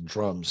pans and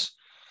drums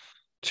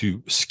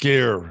to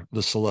scare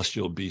the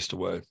celestial beast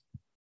away.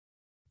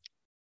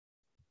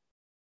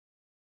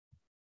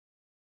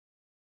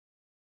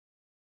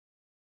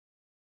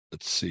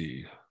 Let's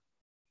see.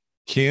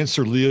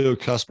 Cancer Leo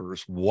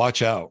Cuspers,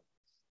 watch out.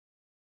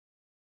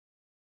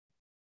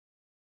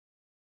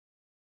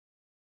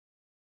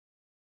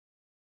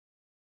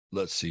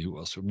 Let's see who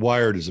else.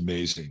 Wired is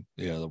amazing.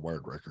 Yeah, the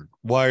Wired record.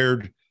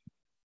 Wired.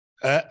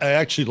 I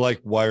actually like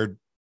Wired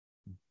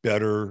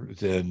better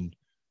than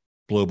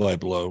Blow by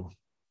Blow.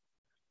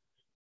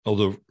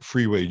 Although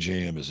Freeway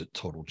Jam is a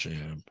total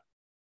jam.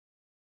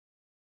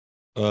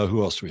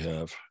 Who else do we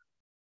have?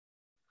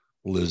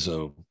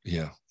 Lizzo.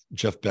 Yeah.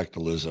 Jeff Beck to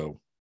Lizzo.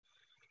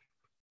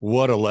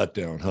 What a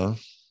letdown, huh?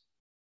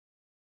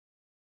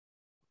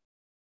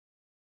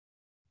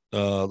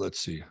 Let's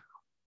see.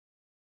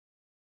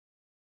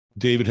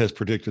 David has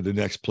predicted the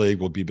next plague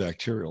will be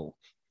bacterial.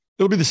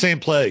 It'll be the same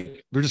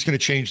plague. They're just going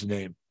to change the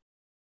name.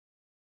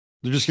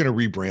 They're just going to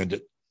rebrand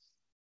it.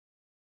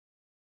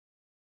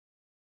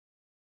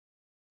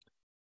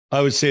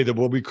 I would say that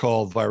what we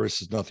call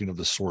virus is nothing of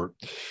the sort.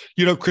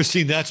 You know,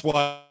 Christine, that's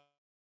why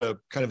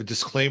kind of a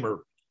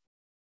disclaimer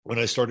when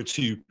I started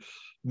to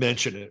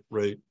mention it,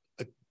 right?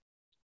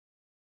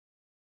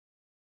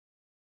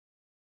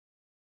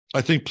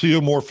 I think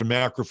pleomorph and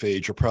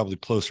macrophage are probably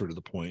closer to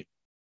the point.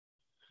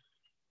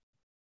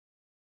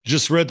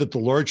 Just read that the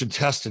large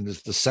intestine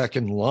is the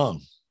second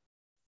lung.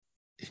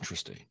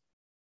 Interesting.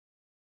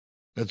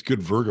 That's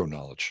good Virgo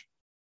knowledge.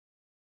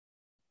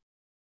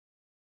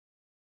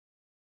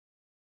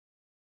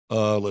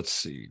 Let's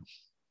see.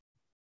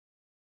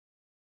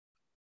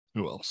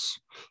 Who else?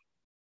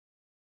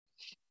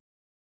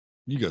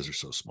 You guys are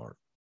so smart.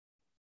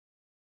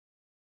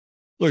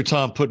 Look at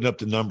Tom putting up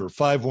the number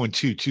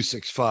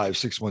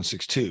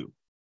 512-265-6162.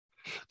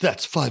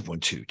 That's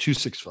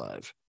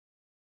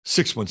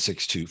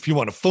 512-265-6162. If you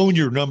want to phone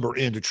your number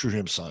into True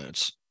Him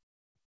Science,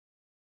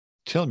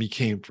 tell him you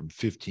came from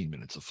 15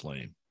 Minutes of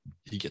Flame.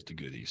 You get the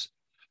goodies.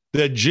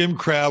 That gym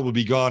crowd will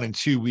be gone in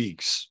 2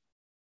 weeks.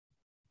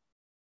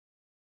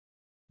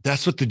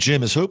 That's what the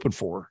gym is hoping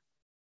for.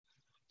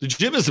 The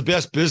gym is the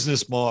best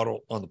business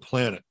model on the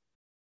planet.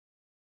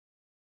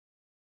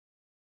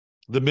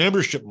 The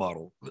membership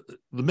model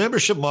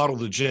of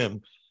the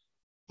gym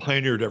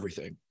pioneered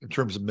everything in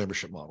terms of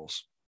membership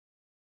models.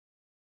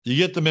 You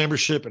get the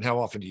membership, and how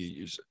often do you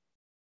use it?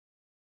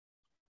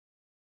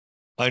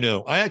 I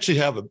know. I actually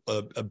have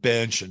a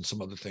bench and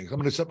some other things. I'm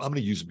going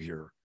to use them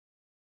here.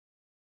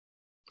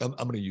 I'm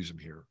going to use them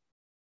here.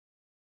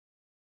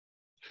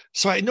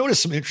 So I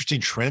noticed some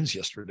interesting trends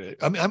yesterday.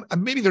 I mean,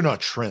 maybe they're not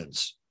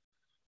trends,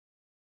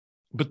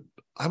 but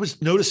I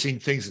was noticing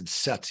things in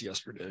sets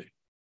yesterday.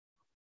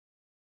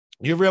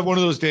 You ever have one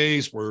of those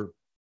days where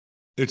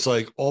it's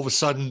like all of a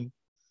sudden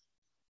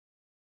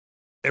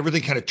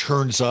everything kind of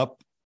turns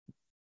up?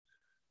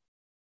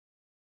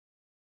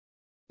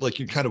 Like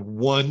you kind of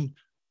one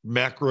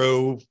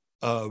macro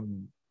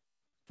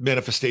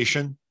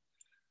manifestation.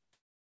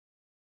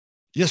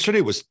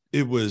 Yesterday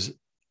it was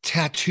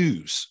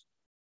tattoos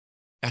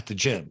at the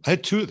gym. I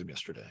had 2 of them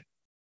yesterday.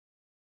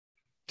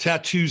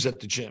 Tattoos at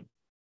the gym.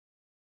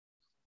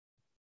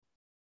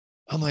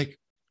 I'm like,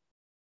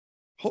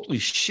 holy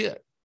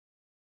shit.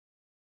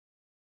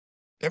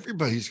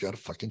 Everybody's got a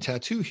fucking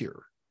tattoo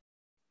here.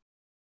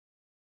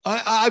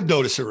 I've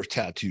noticed there were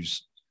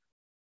tattoos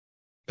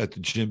at the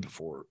gym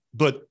before,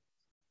 but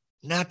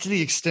not to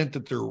the extent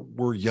that there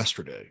were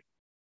yesterday.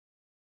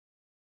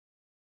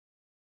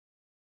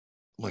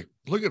 I'm like,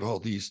 look at all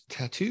these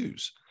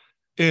tattoos.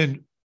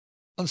 And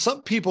on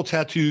some people,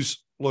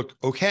 tattoos look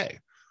okay.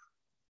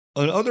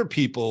 On other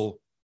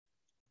people,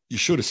 you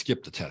should have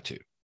skipped the tattoo.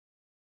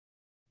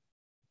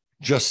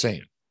 Just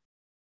saying.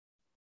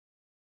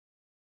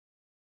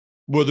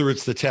 Whether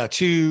it's the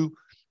tattoo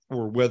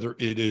or whether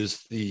it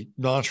is the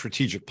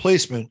non-strategic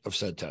placement of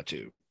said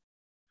tattoo,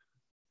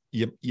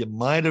 you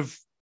might have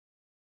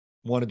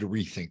wanted to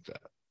rethink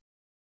that.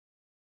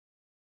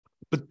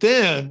 But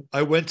then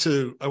I went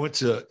to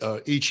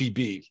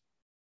HEB,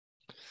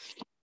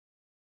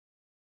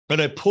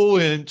 and I pull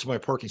into my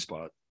parking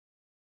spot,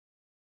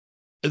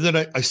 and then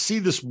I see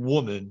this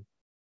woman,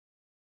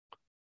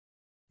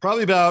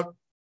 probably about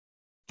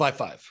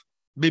 5'5",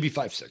 maybe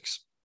 5'6".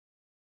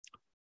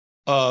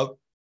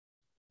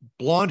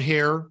 Blonde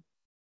hair,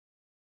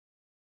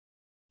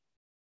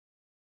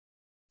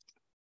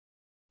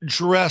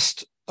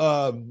 dressed,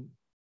 I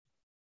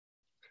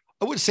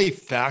would say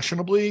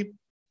fashionably,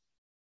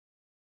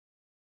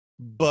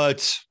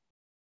 but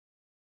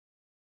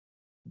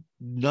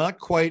not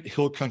quite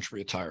hill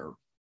country attire,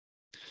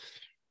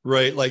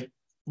 right? Like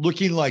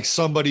looking like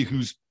somebody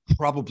who's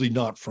probably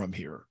not from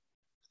here.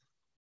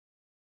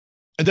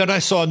 And then I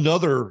saw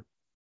another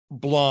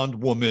blonde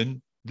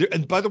woman.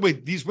 And by the way,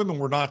 these women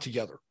were not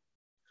together.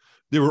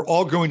 They were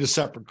all going to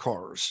separate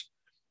cars.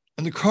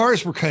 And the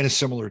cars were kind of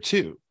similar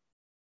too.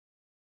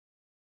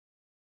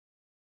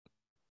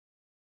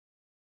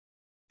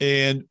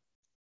 And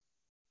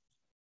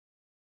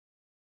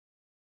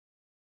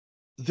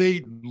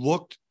they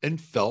looked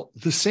and felt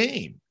the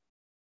same.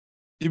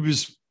 It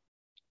was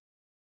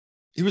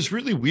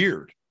really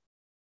weird.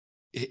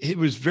 It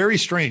was very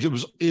strange.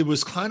 It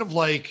was kind of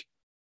like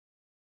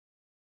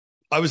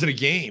I was in a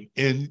game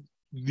and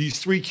these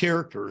 3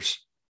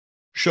 characters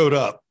showed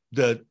up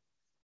that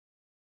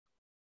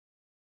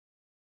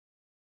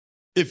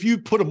if you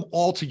put them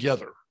all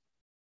together,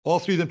 all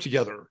 3 of them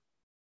together,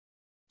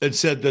 and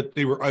said that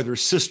they were either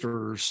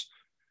sisters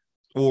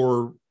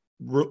or,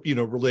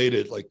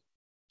 related, like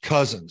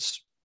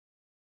cousins,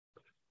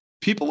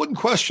 people wouldn't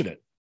question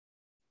it.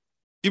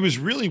 It was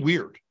really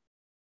weird.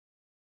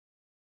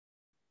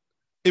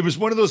 It was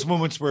one of those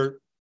moments where,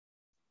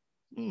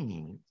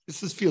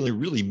 this is feeling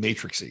really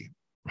matrixy,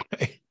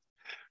 right?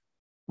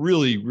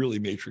 Really, really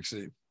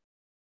matrixy.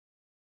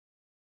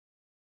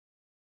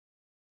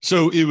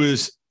 So it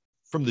was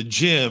from the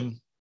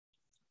gym,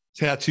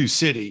 Tattoo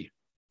City,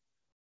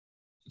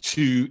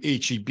 to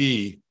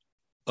HEB.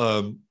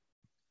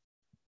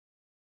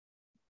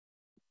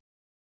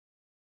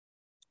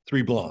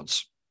 3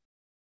 blondes.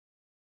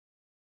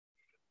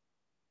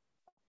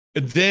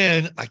 And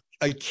then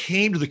I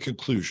came to the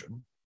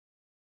conclusion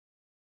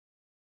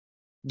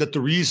that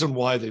the reason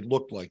why they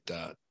looked like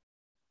that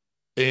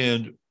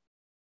and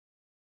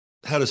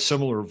had a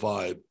similar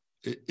vibe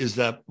is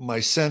that my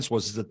sense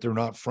was that they're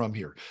not from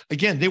here.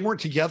 Again, they weren't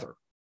together.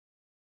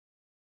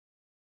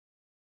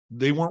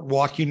 They weren't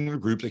walking in a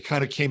group. They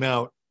kind of came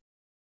out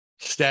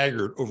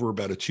staggered over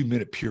about a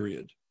 2-minute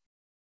period.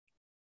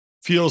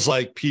 Feels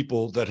like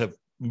people that have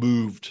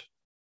moved,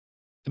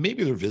 and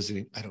maybe they're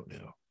visiting. I don't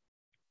know.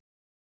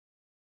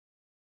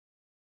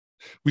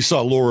 We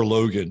saw Laura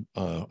Logan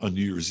on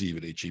New Year's Eve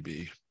at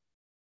HEB.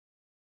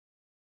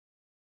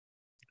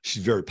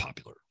 She's very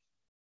popular.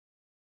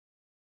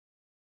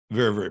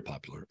 Very, very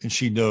popular. And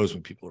she knows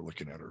when people are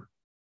looking at her.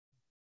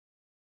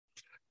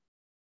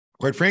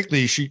 quite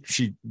frankly, she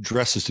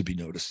dresses to be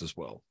noticed as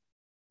well,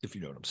 if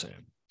you know what I'm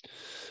saying.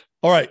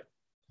 All right.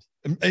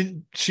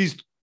 And she's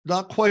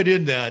not quite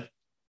in that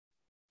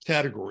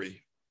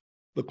category,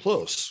 but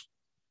close.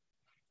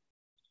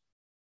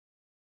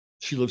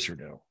 She lives here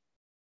now.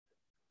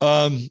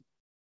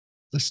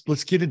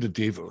 Let's get into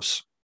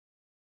Davos,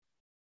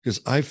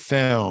 because I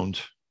found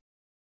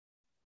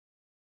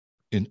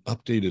an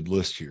updated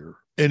list here,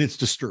 and it's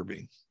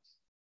disturbing.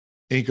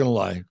 Ain't gonna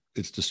lie,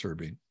 it's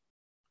disturbing.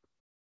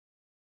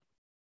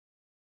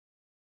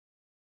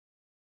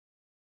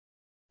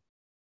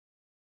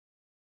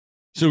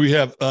 So we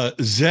have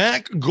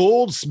Zach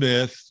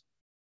Goldsmith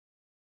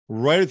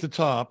right at the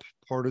top,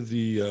 part of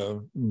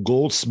the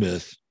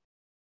Goldsmith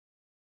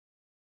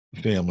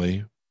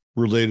family,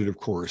 related, of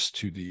course,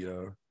 to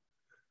the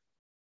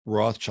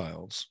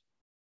Rothschilds.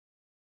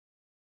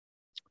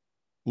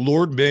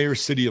 Lord Mayor,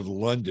 City of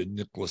London,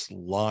 Nicholas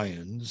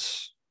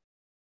Lyons.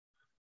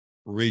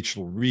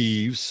 Rachel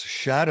Reeves,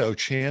 Shadow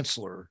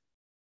Chancellor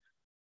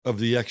of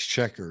the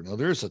Exchequer. Now,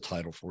 there's a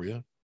title for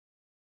you.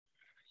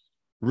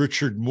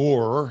 Richard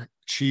Moore,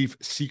 Chief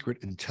Secret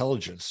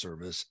Intelligence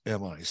Service,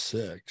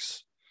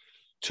 MI6.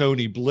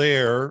 Tony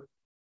Blair.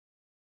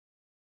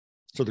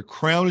 So the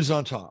crown is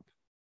on top.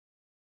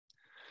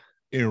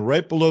 And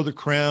right below the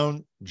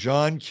crown,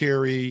 John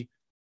Kerry,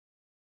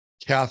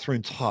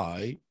 Catherine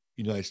Tai,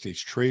 United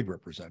States Trade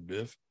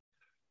Representative.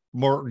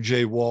 Martin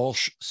J.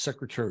 Walsh,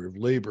 Secretary of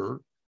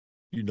Labor,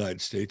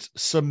 United States.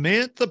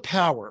 Samantha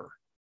Power,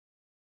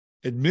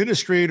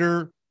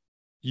 Administrator,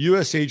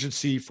 U.S.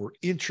 Agency for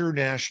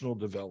International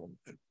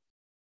Development.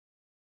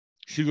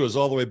 She goes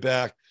all the way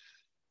back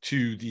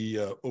to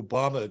the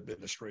Obama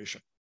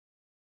administration.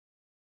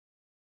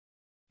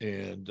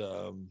 And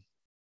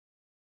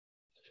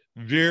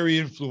very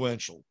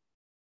influential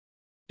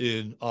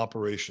in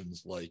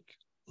operations like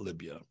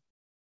Libya.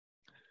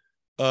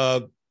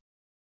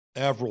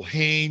 Avril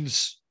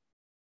Haines,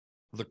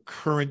 the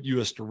current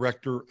U.S.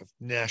 Director of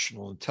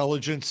National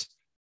Intelligence.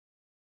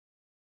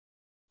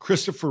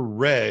 Christopher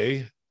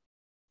Wray,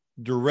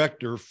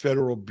 Director,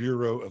 Federal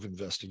Bureau of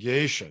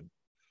Investigation.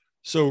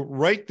 So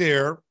right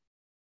there,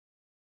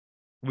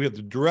 we have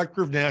the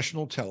Director of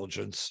National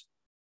Intelligence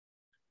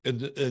and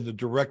the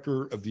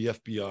Director of the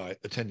FBI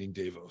attending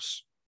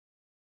Davos.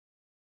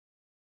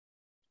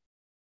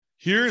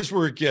 Here's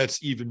where it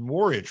gets even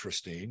more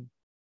interesting.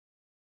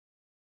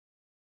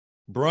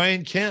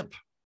 Brian Kemp,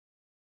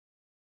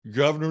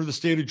 Governor of the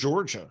state of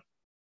Georgia,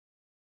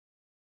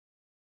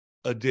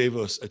 a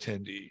Davos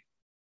attendee.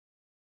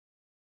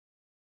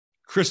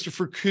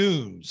 Christopher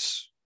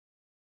Coons,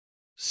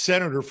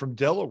 Senator from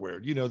Delaware.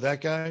 Do you know that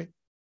guy?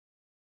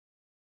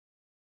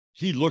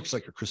 He looks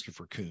like a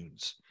Christopher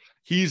Coons.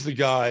 He's the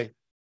guy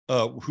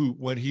who,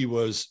 when he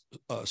was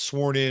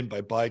sworn in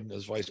by Biden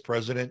as vice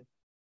president,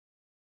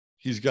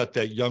 he's got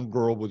that young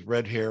girl with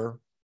red hair,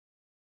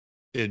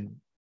 and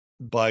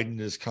Biden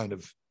is kind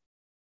of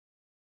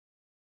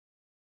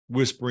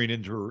whispering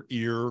into her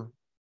ear.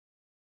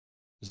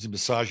 Is he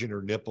massaging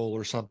her nipple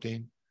or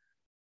something?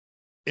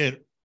 And,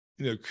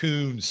 you know,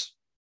 Coons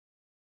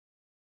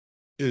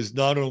is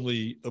not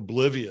only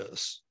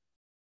oblivious,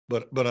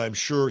 but I'm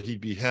sure he'd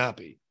be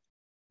happy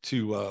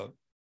to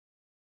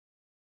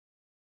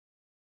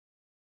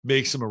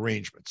make some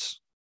arrangements,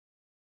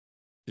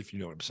 if you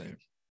know what I'm saying.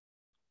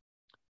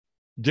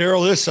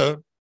 Darrell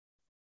Issa,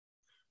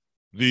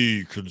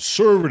 the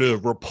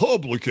conservative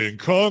Republican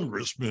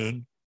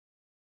congressman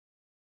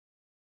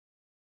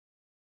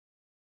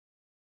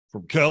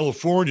from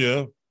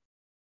California,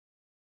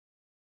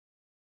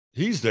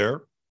 he's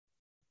there.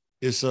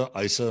 Issa.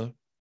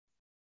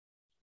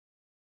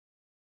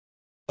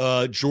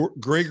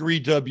 Gregory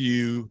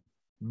W.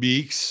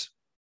 Meeks.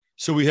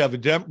 So we have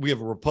a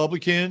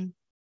Republican,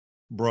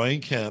 Brian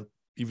Kemp,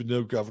 even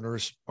though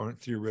governors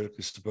aren't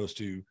theoretically supposed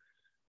to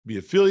be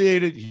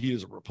affiliated, he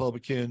is a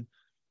Republican.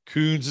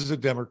 Coons is a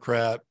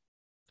Democrat.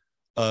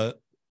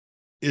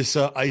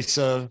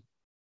 Issa,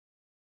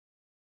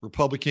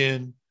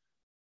 Republican.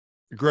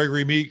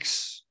 Gregory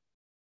Meeks,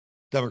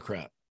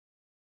 Democrat.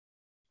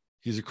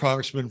 He's a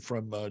congressman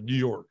from New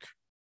York.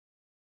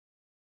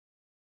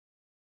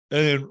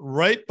 And then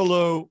right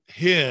below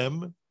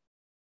him,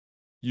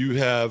 you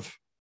have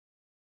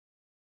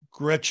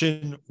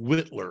Gretchen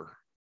Whitmer,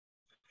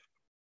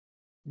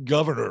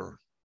 Governor,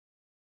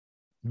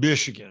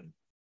 Michigan.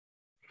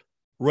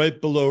 Right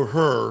below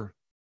her,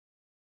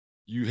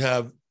 you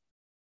have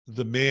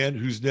the man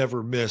who's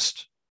never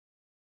missed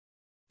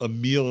a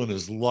meal in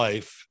his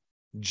life,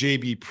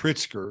 J.B.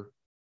 Pritzker,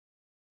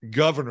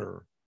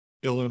 Governor,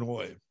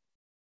 Illinois.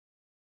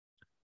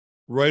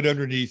 Right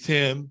underneath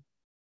him,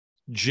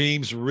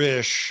 James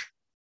Risch,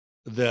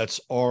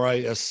 that's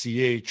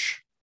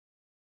R-I-S-C-H,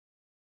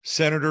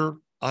 Senator,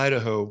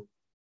 Idaho,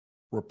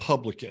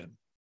 Republican.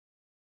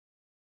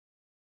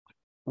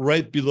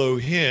 Right below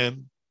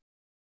him,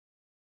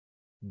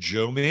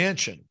 Joe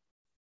Manchin,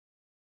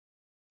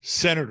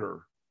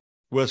 Senator,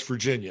 West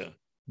Virginia,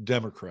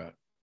 Democrat.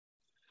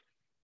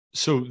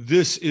 So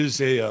this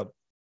is a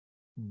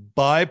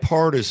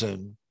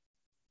bipartisan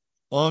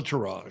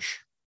entourage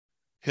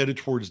headed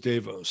towards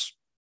Davos.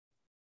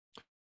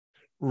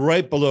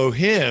 Right below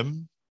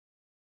him,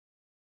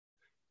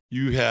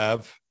 you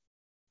have,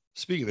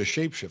 speaking of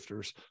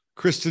shapeshifters,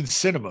 Kristen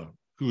Sinema,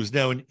 who is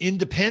now an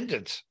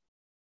independent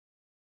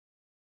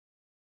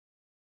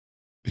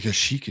because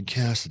she can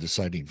cast the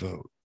deciding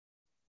vote.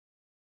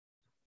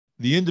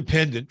 The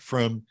independent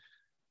from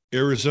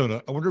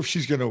Arizona. I wonder if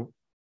she's going to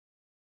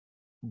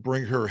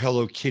bring her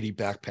Hello Kitty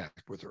backpack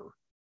with her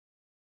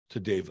to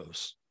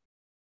Davos.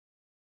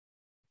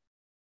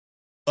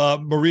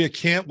 Maria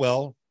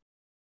Cantwell,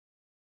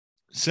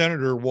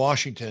 Senator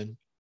Washington,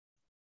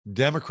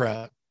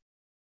 Democrat.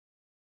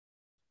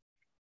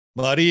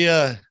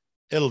 Maria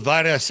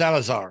Elvira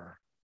Salazar,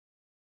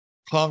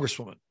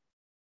 Congresswoman,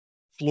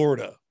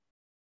 Florida,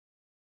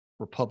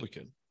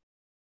 Republican.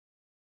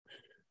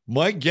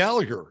 Mike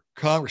Gallagher,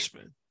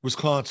 Congressman,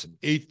 Wisconsin,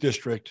 8th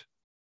District,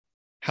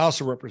 House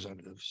of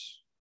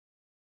Representatives,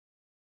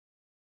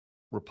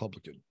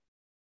 Republican.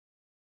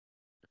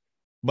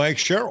 Mike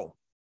Sherrill,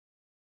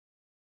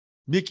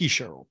 Nikki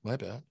Sherrill, my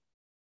bad,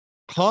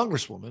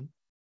 Congresswoman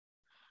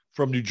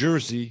from New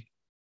Jersey,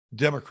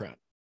 Democrat.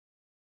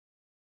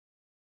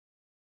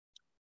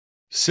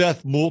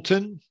 Seth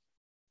Moulton,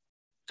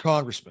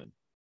 Congressman,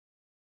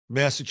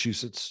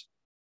 Massachusetts,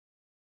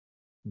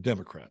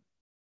 Democrat.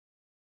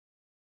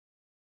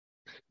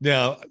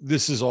 Now,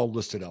 this is all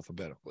listed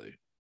alphabetically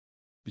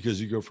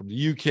because you go from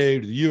the UK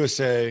to the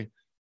USA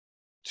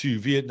to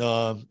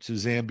Vietnam to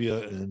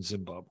Zambia and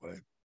Zimbabwe.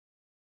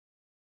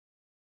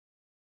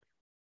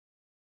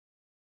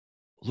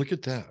 Look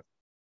at that.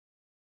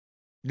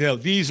 Now,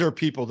 these are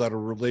people that are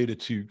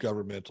related to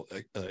governmental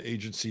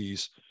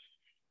agencies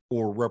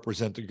or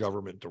represent the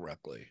government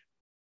directly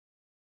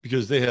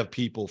because they have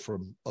people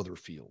from other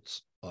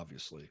fields,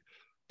 obviously,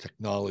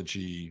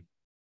 technology,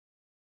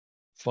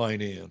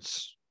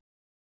 finance,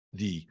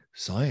 the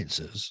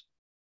sciences.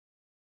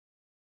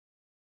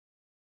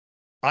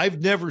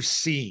 I've never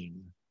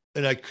seen,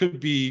 and I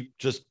could be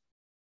just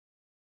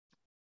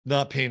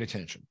not paying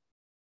attention,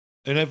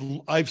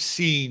 and I've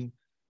seen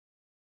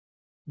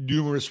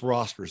numerous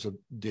rosters of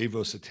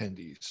Davos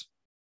attendees.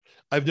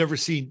 I've never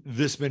seen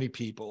this many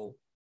people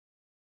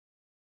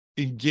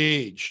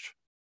engaged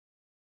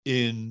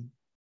in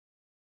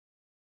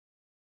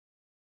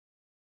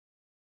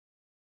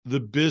the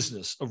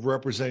business of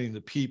representing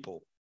the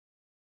people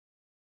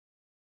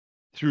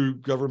through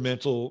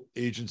governmental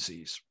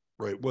agencies,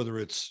 right? Whether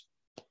it's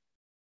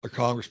a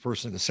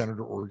congressperson, a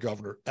senator, or a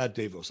governor at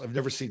Davos. I've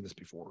never seen this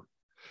before.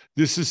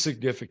 This is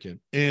significant.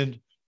 And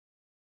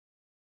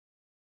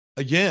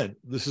again,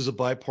 this is a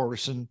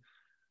bipartisan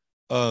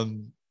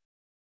coterie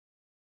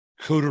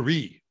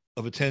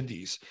of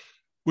attendees,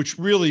 which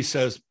really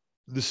says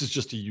this is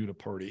just a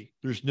uniparty.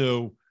 There's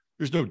no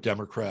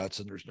Democrats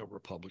and there's no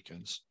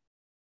Republicans.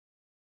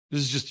 This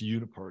is just a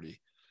uniparty.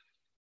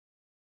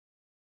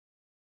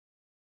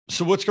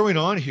 So what's going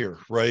on here,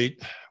 right?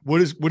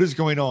 What is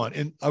going on?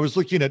 And I was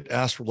looking at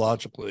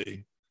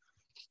astrologically.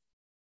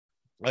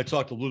 I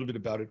talked a little bit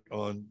about it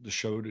on the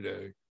show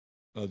today,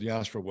 the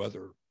astro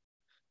weather,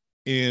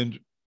 and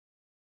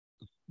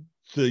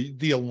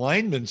the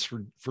alignments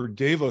for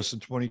Davos in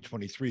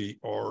 2023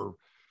 are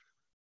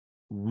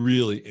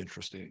really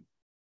interesting,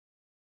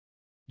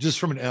 just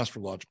from an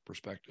astrological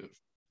perspective,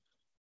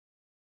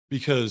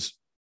 because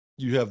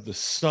you have the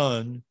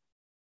sun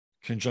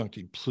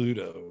conjuncting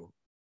Pluto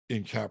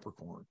in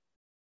Capricorn.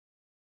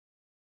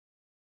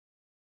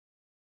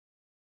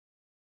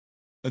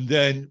 And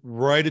then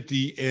right at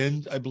the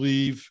end, I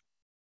believe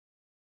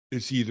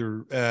it's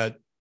either at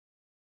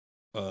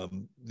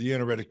the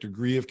anaretic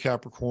degree of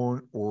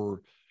Capricorn or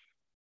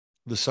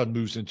the sun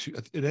moves into,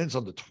 it ends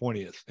on the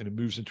 20th and it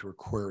moves into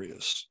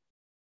Aquarius.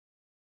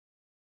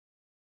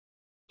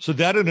 So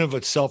that in and of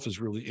itself is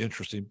really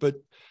interesting. But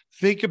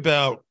think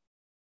about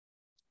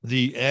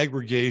the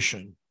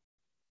aggregation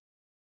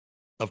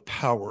of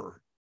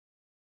power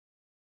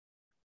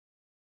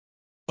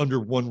under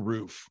one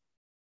roof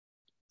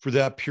for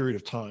that period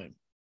of time,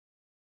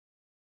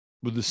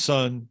 with the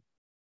sun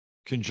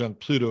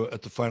conjunct Pluto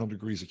at the final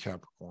degrees of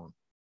Capricorn.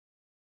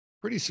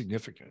 Pretty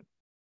significant.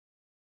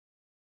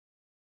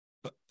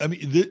 I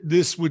mean,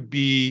 this would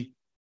be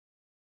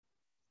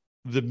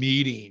the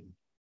meeting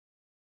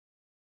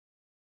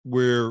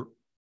where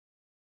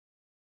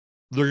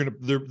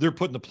they're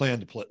putting the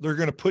plan to play. They're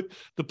going to put,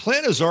 the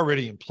plan is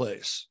already in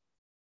place,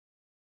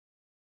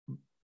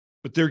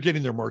 but they're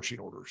getting their marching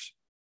orders.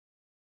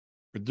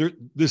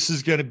 This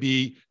is going to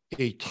be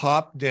a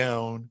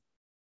top-down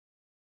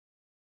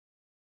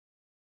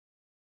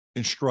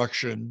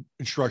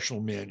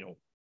instructional manual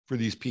for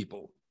these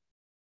people.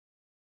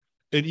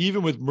 And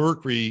even with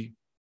Mercury,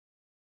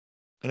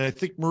 and I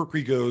think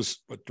Mercury goes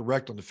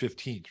direct on the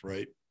 15th,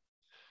 right?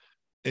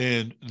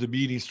 And the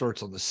meeting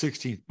starts on the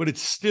 16th, but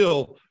it's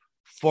still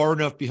far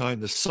enough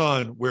behind the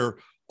sun where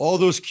all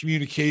those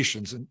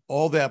communications and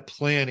all that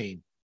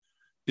planning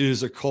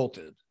is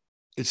occulted.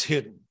 It's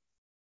hidden.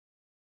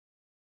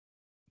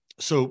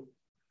 So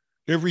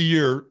every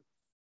year,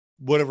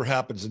 whatever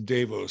happens in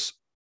Davos,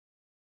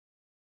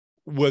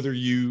 whether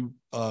you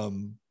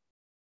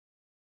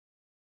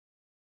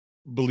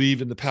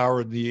believe in the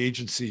power of the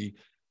agency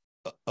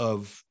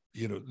of,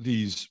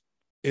 these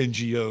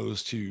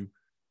NGOs to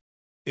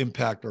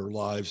impact our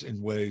lives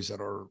in ways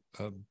that are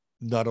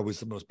not always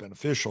the most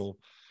beneficial.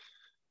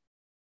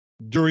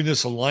 During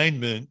this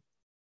alignment,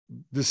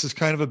 this is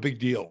kind of a big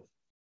deal.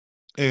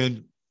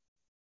 And,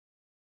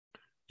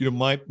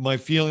 my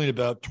feeling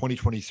about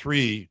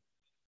 2023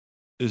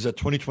 is that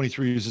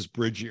 2023 is this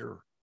bridge year.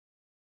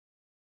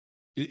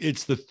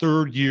 It's the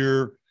third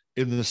year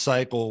in the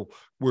cycle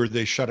where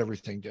they shut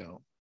everything down.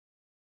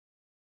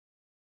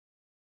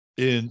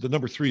 And the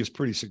number 3 is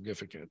pretty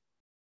significant.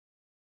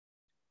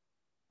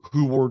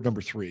 Who wore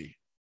number 3?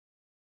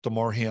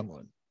 Damar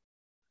Hamlin.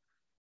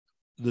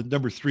 The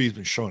number 3 has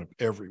been showing up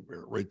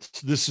everywhere, right?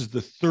 So this is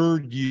the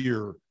third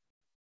year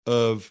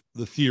of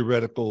the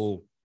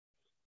theoretical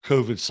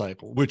COVID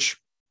cycle, which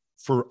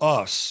for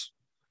us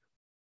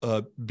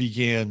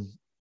began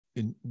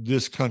in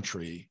this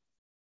country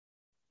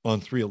on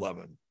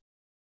 3/11.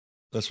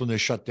 That's when they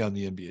shut down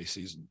the NBA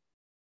season.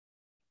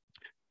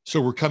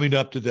 So we're coming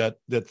up to that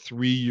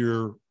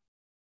 3-year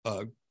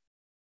kind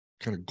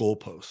of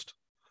goalpost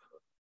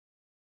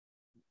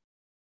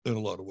in a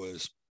lot of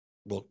ways.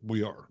 Well,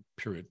 we are,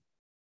 period.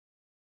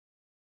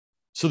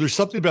 So there's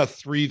something about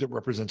 3 that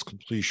represents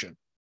completion.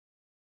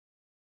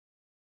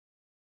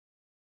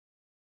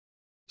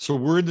 So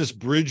we're in this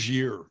bridge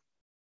year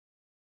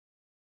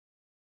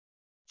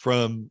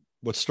from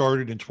what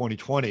started in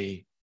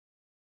 2020,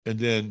 and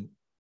then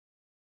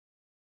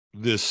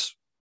this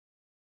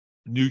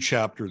new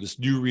chapter, this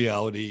new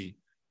reality,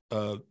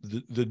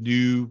 the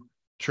new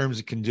terms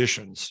and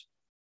conditions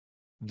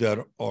that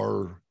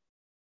are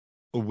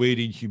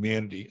awaiting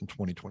humanity in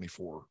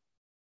 2024.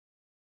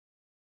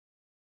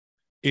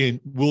 And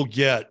we'll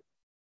get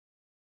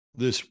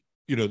this,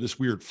 this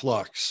weird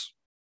flux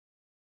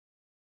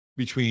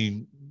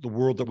between the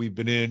world that we've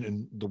been in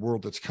and the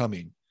world that's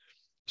coming.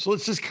 So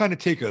let's just kind of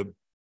take a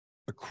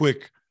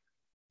quick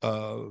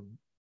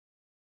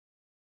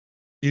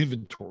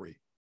inventory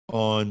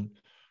on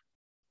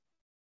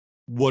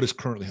what is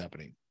currently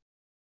happening.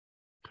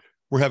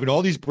 We're having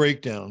all these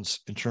breakdowns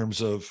in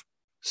terms of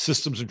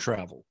systems and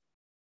travel.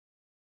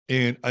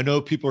 And I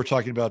know people are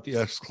talking about the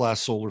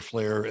X-class solar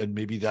flare, and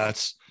maybe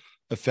that's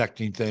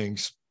affecting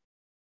things.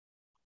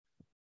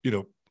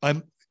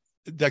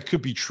 That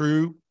could be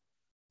true,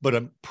 but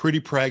I'm pretty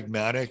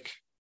pragmatic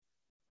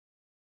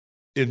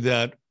in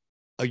that,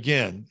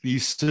 again,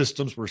 these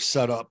systems were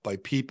set up by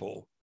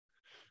people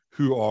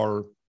who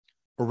are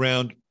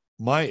around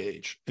my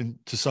age, and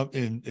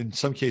in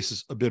some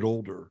cases a bit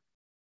older.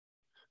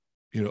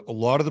 A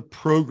lot of the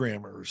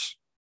programmers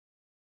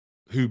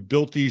who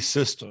built these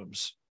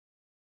systems,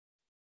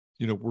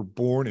 were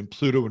born in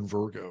Pluto and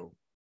Virgo,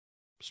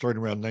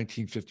 starting around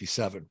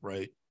 1957,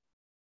 right?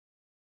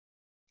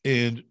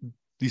 And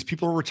these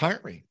people are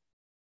retiring.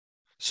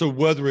 So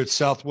whether it's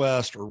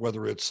Southwest or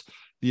whether it's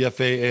the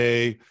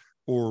FAA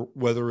or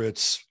whether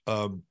it's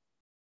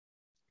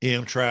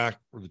Amtrak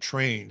or the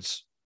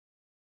trains,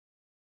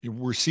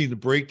 we're seeing the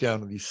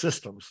breakdown of these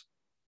systems.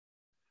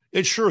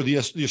 And sure, the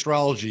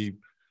astrology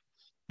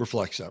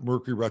reflects that.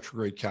 Mercury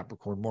retrograde,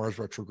 Capricorn, Mars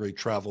retrograde,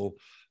 travel,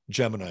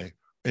 Gemini.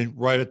 And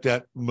right at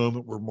that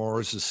moment where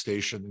Mars is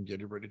stationed and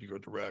getting ready to go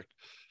direct,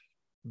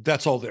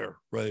 that's all there,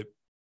 right?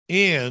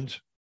 And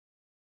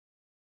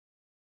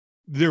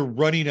they're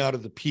running out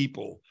of the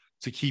people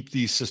to keep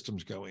these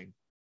systems going.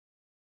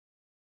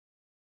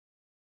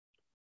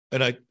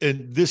 And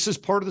this is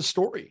part of the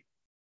story.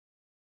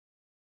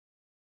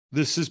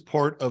 This is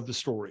part of the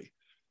story,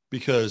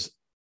 because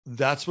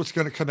that's what's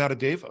going to come out of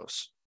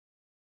Davos.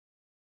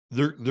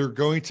 They're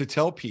going to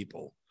tell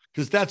people,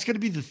 because that's going to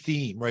be the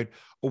theme, right?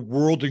 A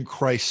world in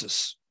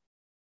crisis,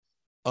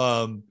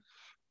 a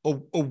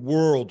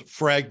world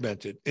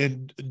fragmented,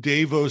 and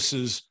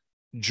Davos's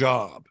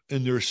job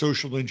and their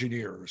social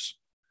engineers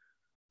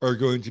are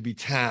going to be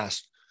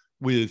tasked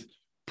with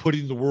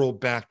putting the world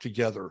back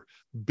together,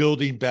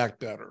 building back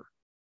better,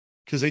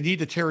 because they need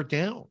to tear it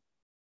down.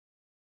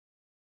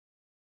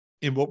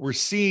 And what we're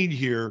seeing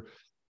here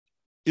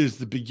is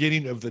the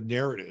beginning of the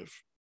narrative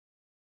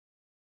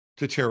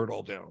to tear it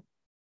all down.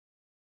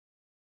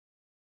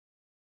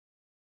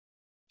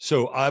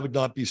 So I would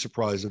not be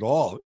surprised at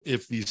all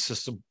if these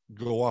systems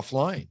go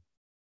offline.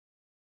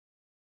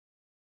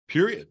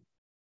 Period.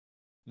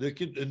 They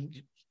could,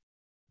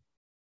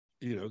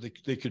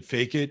 they could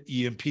fake it,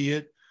 EMP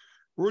it,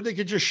 or they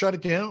could just shut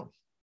it down.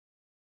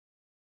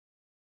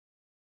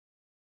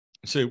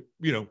 Say,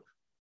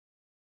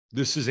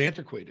 this is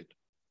antiquated.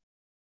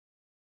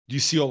 Do you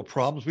see all the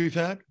problems we've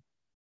had?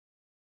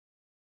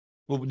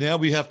 Well, now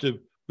we have to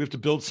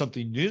build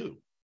something new.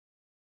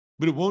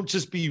 But it won't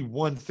just be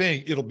one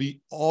thing. It'll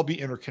all be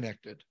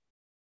interconnected.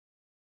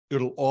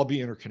 It'll all be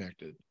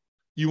interconnected.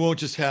 You won't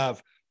just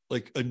have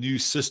like a new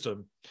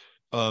system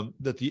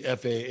that the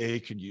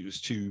FAA can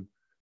use to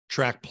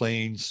track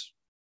planes,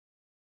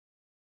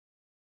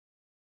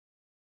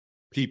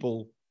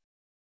 people.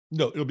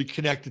 No, it'll be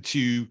connected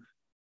to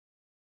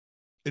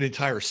an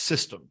entire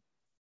system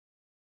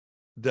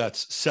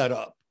that's set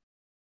up,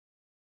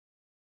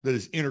 that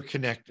is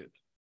interconnected.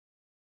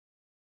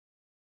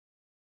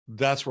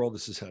 That's where all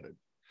this is headed.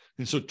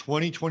 And so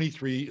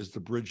 2023 is the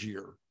bridge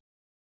year.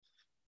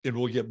 And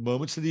we'll get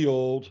moments of the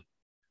old,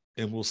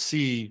 and we'll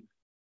see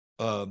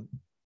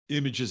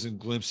images and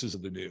glimpses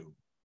of the new,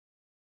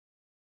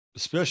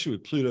 especially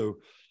with Pluto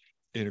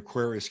in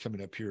Aquarius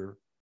coming up here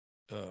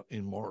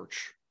in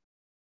March.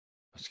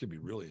 That's going to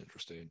be really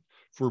interesting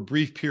for a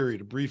brief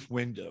period, a brief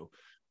window.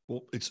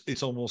 Well,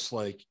 it's almost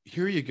like,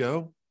 here you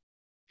go.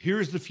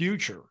 Here's the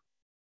future.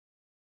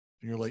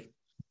 And you're like,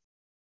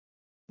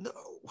 no,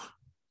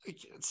 I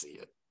can't see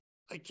it.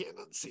 I can't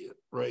unsee it.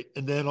 Right.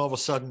 And then all of a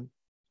sudden,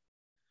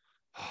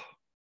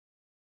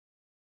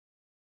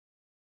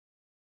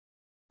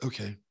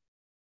 okay,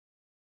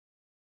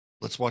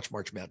 let's watch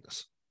March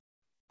Madness.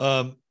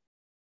 But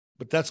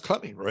that's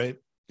coming, right?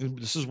 And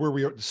this is where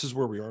we are. This is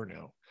where we are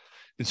now.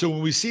 And so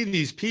when we see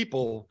these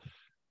people,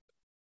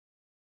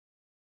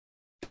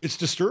 it's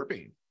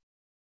disturbing.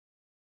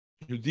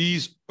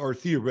 These are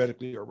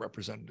theoretically our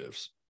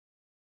representatives,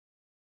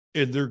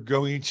 and they're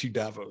going to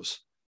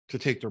Davos to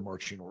take their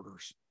marching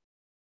orders.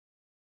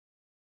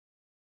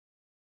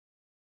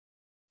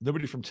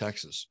 Nobody from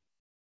Texas.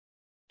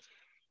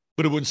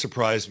 But it wouldn't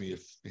surprise me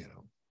if,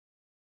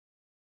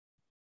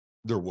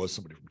 there was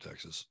somebody from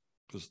Texas,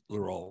 because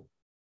they're all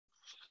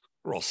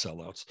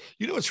sellouts.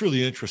 What's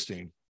really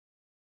interesting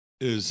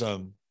is,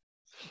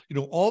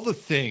 all the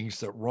things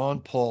that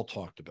Ron Paul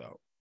talked about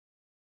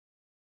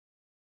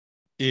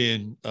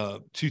in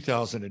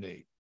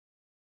 2008.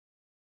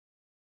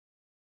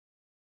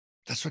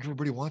 That's what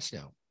everybody wants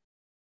now.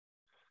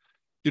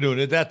 And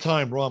at that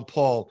time, Ron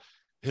Paul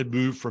had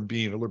moved from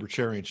being a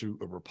libertarian to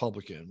a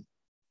Republican.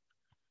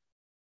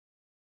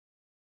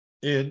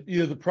 And,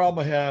 the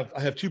problem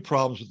I have two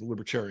problems with the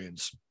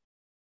libertarians.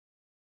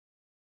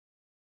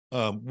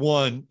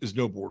 One is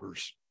no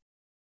borders.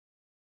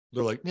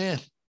 They're like, nah,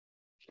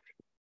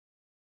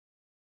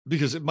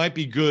 because it might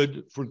be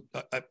good for,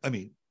 I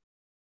mean,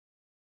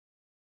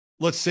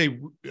 let's say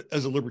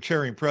as a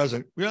libertarian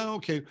president,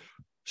 okay,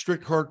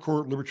 strict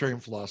hardcore libertarian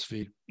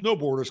philosophy, no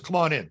borders, come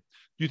on in.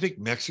 Do you think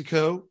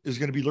Mexico is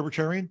going to be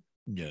libertarian?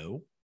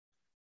 No.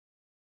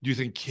 Do you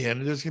think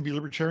Canada is going to be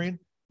libertarian?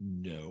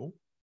 No.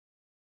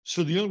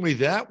 So the only way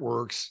that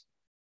works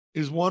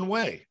is one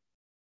way.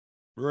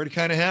 We already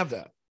kind of have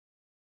that.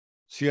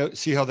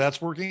 See how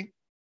that's working?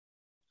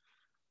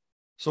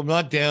 So I'm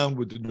not down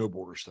with the no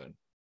borders thing.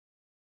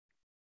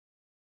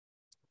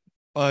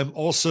 I'm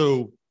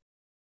also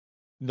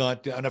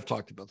not down, and I've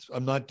talked about this,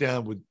 I'm not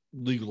down with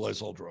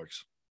legalize all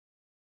drugs.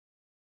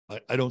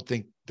 I don't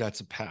think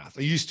that's a path.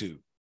 I used to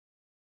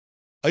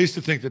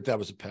think that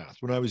was a path.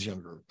 When I was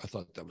younger, I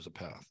thought that was a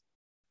path.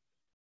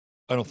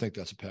 I don't think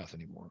that's a path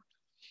anymore.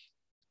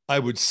 I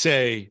would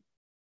say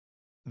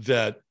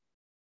that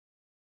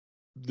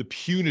the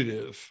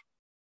punitive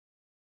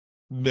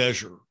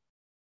measure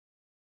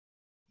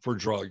for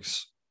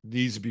drugs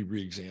needs to be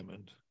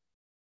reexamined.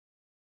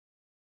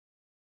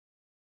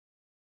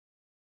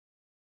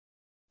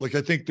 Like,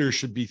 I think there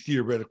should be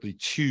theoretically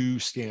two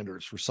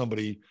standards for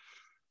somebody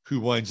who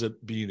winds up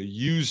being a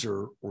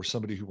user or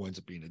somebody who winds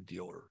up being a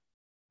dealer.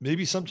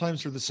 Maybe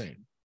sometimes they're the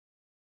same.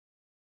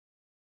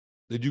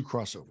 They do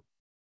cross over.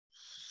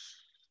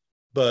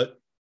 But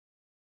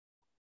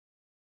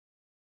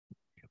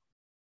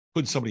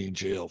putting somebody in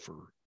jail for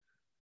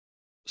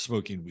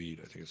smoking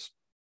weed, I think it's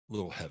a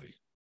little heavy.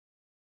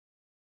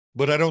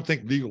 But I don't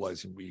think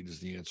legalizing weed is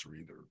the answer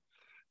either.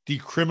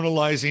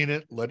 Decriminalizing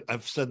it,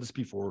 I've said this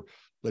before,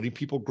 letting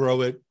people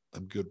grow it,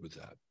 I'm good with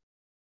that.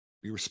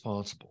 Be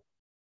responsible.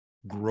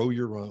 Grow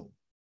your own.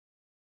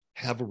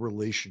 Have a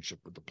relationship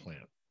with the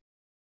plant.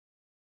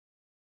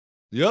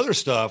 The other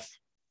stuff,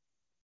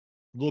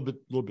 a little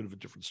bit of a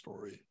different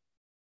story.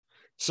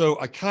 So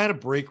I kind of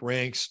break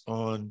ranks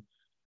on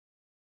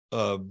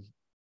the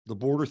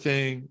border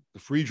thing, the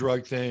free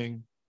drug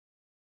thing,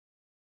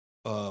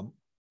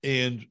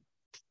 and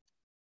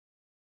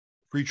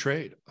free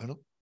trade.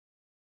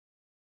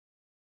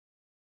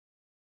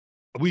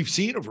 We've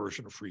seen a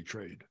version of free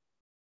trade.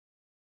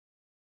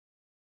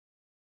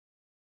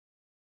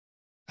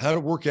 How'd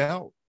it work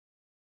out?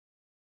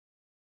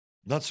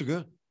 Not so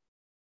good.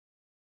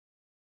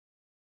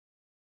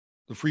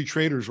 The free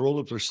traders rolled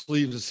up their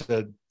sleeves and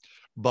said,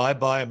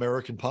 bye-bye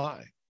American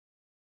pie.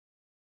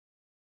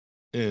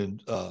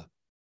 And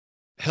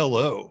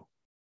hello,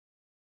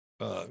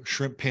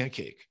 shrimp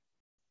pancake.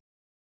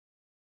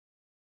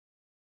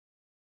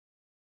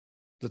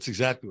 That's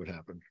exactly what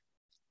happened.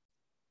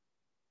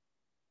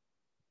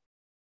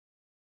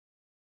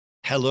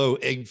 Hello,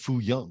 egg foo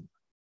young.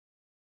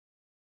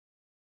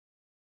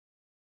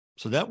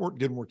 So that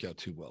didn't work out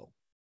too well.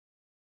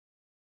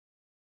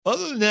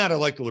 Other than that, I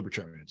like the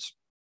libertarians.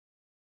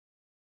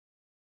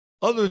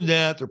 Other than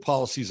that, their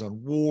policies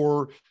on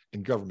war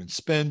and government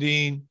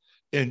spending,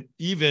 and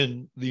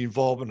even the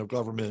involvement of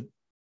government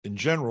in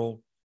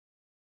general,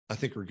 I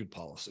think are good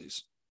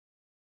policies.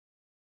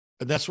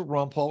 And that's what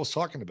Ron Paul was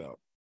talking about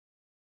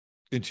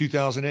in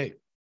 2008.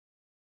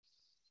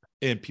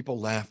 And people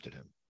laughed at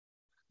him.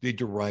 They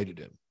derided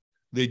him.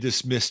 They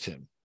dismissed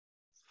him.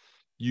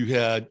 You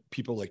had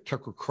people like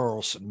Tucker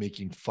Carlson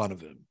making fun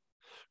of him,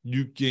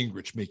 Newt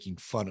Gingrich making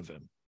fun of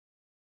him.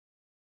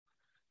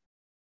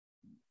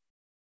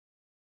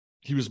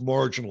 He was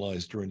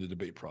marginalized during the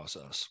debate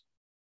process.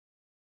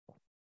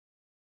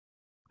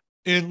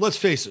 And let's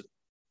face it,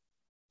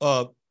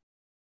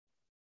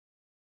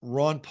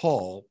 Ron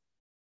Paul,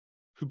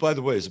 who, by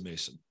the way, is a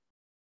Mason,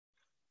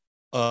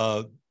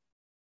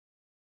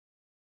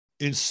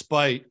 in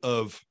spite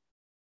of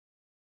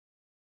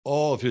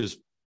all of his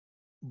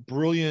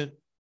brilliant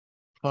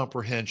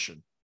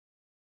comprehension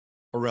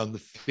around the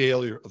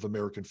failure of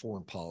American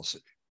foreign policy,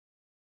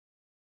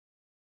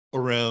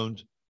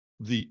 around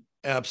the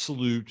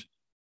absolute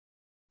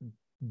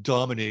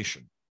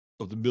domination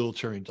of the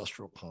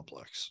military-industrial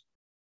complex,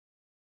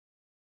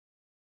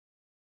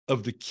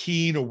 of the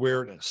keen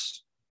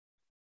awareness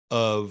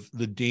of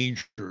the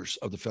dangers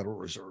of the Federal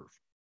Reserve,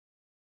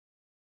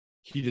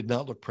 he did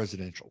not look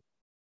presidential.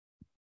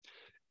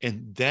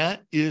 And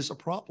that is a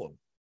problem.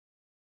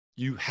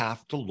 You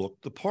have to look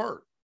the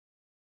part.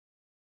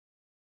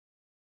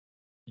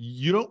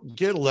 You don't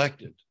get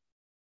elected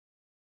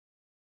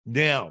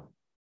now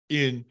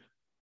in,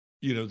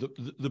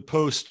 the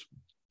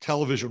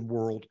post-television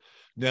world,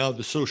 now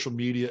the social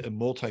media and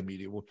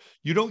multimedia world.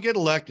 You don't get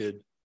elected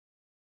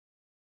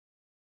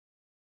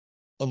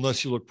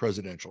unless you look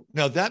presidential.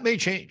 Now, that may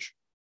change.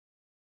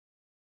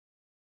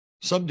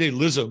 Someday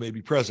Lizzo may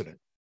be president.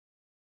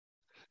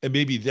 And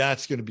maybe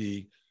that's going to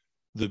be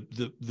the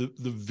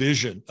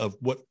vision of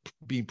what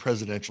being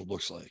presidential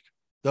looks like.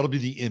 That'll be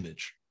the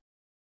image.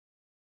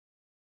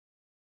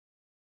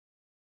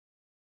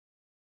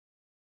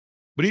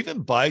 But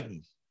even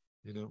Biden,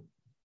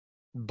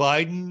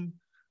 Biden,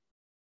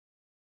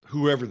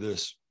 whoever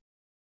this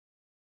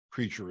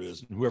creature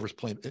is, and whoever's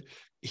playing,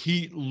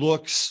 he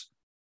looks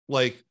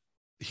like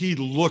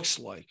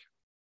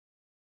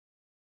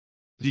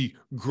the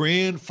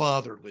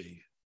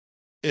grandfatherly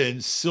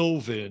and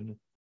Sylvan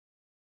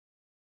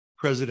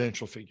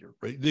presidential figure,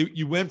 right?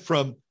 You went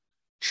from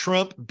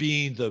Trump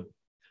being the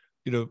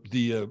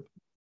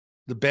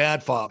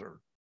bad father,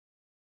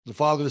 the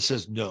father that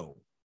says no,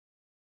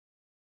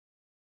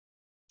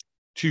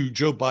 to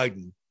Joe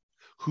Biden,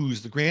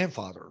 who's the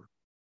grandfather,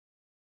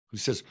 who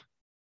says,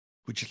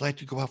 "Would you like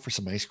to go out for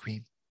some ice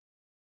cream?"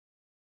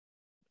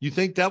 You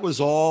think that was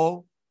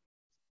all?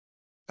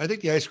 I think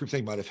the ice cream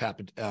thing might have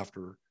happened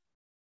after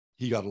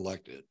he got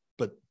elected,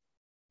 but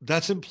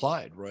that's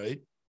implied,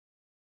 right?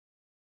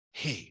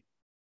 Hey,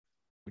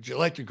 would you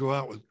like to go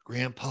out with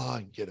Grandpa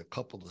and get a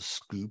couple of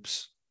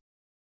scoops?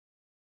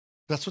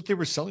 That's what they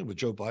were selling with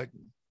Joe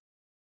Biden.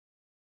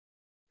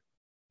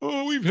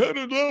 Oh, we've had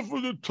enough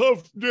of the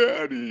tough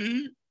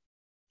daddy.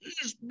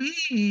 He's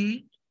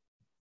mean.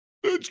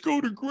 Let's go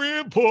to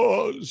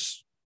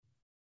Grandpa's.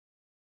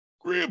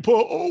 Grandpa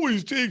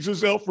always takes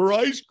us out for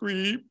ice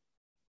cream.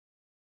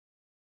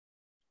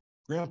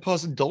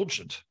 Grandpa's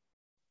indulgent.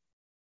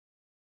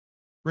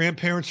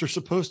 Grandparents are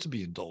supposed to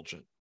be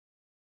indulgent.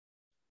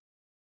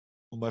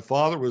 When my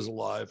father was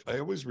alive, I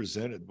always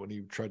resented when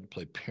he tried to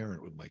play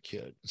parent with my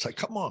kid. It's like,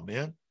 come on,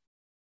 man.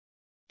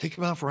 Take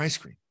him out for ice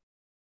cream.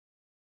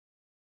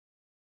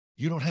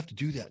 You don't have to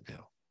do that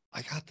now.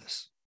 I got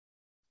this.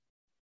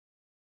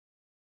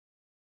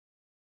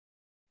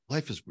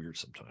 Life is weird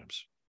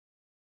sometimes.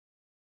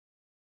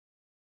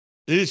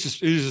 It is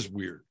just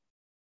weird.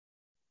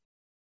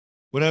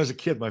 When I was a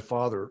kid, my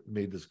father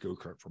made this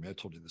go-kart for me. I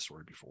told you this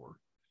story before.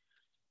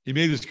 He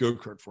made this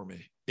go-kart for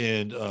me.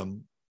 And I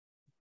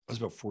was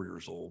about 4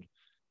 years old.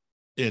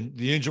 And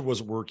the engine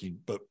wasn't working,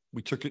 but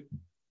we took it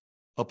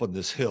up on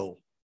this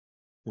hill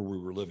where we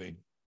were living.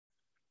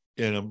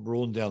 And I'm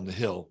rolling down the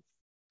hill.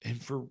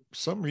 And for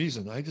some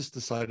reason, I just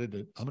decided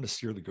that I'm going to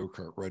steer the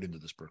go-kart right into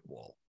this brick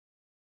wall.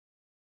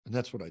 And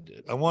that's what I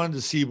did. I wanted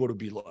to see what it would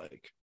be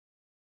like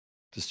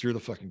to steer the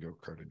fucking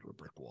go-kart into a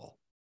brick wall.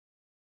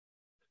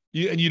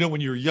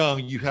 When you're young,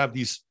 you have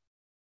these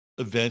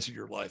events in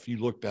your life. You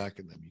look back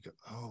at them, you go,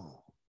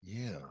 oh,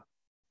 yeah.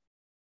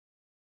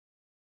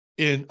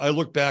 And I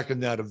look back on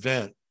that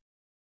event,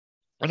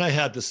 and I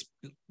had this,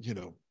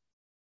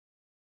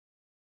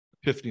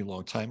 epiphany a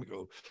long time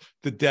ago,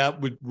 that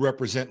would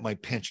represent my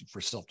penchant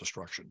for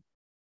self-destruction.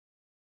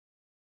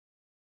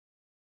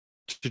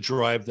 To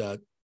drive that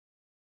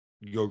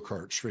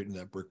go-kart straight into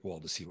that brick wall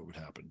to see what would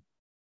happen.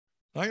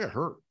 I got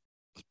hurt.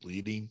 I was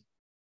bleeding.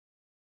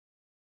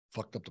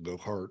 Fucked up the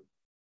go-kart.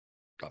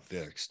 Got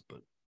fixed.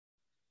 But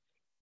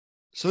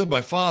so then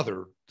my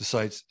father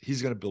decides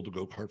he's going to build a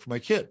go-kart for my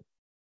kid.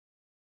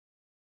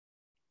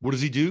 What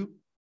does he do?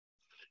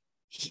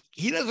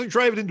 He doesn't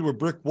drive it into a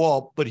brick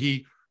wall, but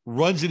he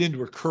runs it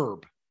into a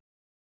curb.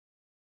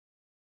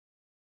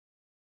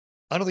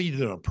 I don't think he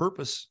did it on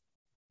purpose,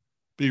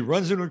 but he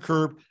runs into a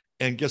curb,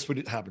 and guess what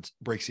happens?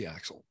 Breaks the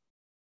axle.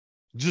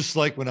 Just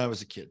like when I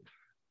was a kid,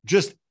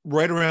 just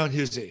right around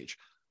his age.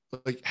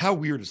 Like, how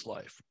weird is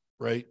life,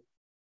 right?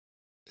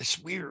 It's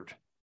weird.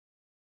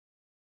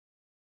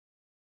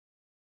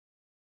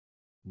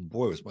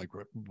 Boy, was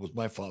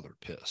my father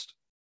pissed.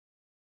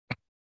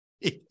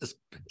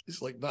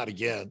 He's like, not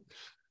again.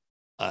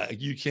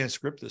 You can't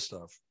script this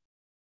stuff.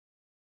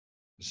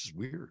 This is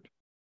weird.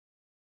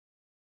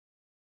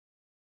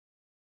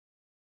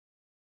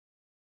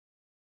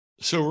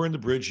 So we're in the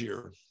bridge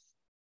here.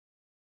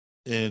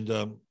 And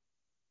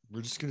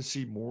we're just going to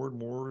see more and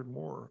more and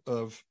more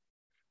of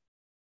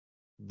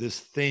this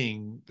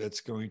thing that's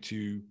going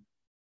to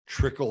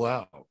trickle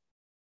out.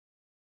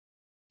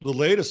 The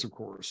latest, of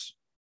course,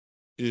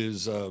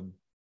 is,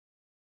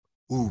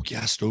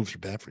 gas stoves are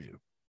bad for you.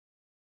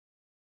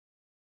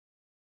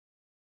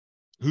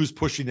 Who's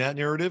pushing that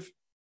narrative?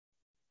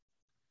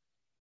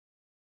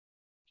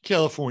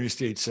 California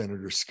State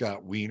Senator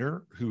Scott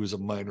Wiener, who is a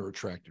minor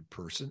attracted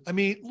person. I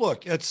mean,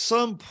 look, at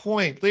some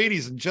point,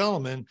 ladies and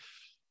gentlemen,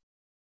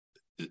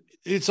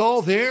 it's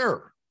all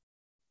there.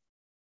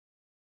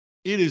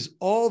 It is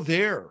all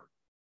there.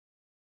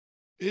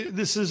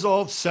 This is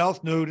all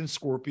South Node and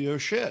Scorpio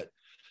shit.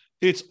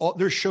 It's all,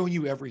 they're showing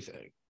you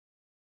everything.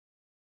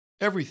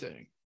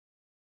 Everything.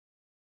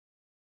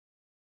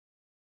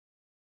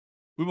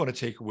 We want to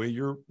take away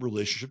your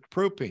relationship to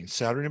propane,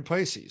 Saturn and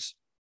Pisces.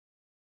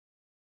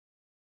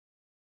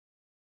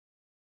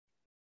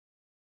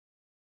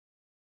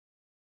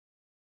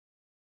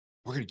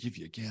 We're going to give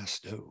you a gas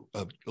stove,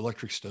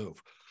 electric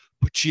stove,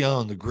 put you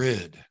on the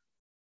grid.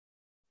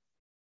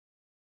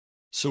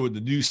 So when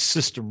the new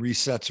system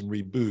resets and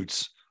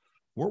reboots,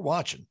 we're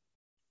watching.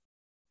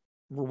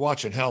 We're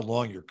watching how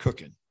long you're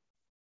cooking,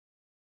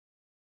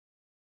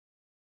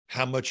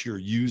 how much you're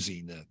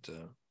using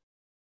that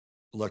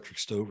electric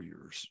stove of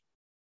yours.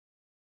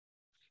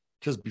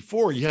 Because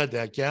before you had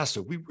that gas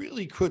stove, we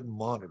really couldn't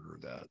monitor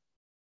that.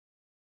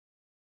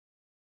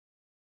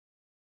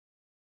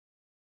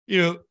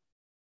 You know,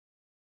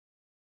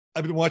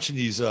 I've been watching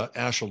these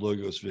Asha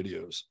Logos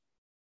videos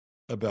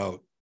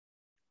about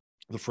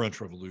the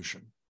French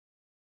Revolution.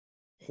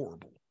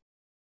 Horrible.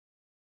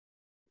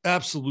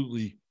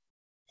 Absolutely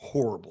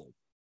horrible.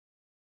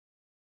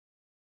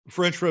 The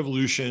French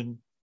Revolution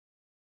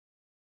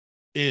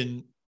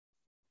in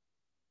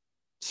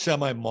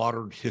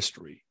semi-modern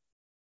history.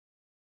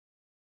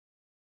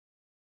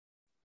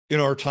 In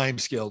our time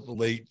scale, the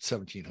late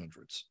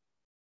 1700s.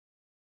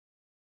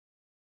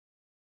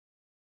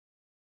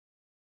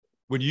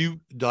 When you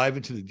dive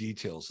into the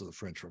details of the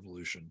French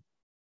Revolution,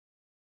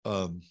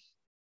 they're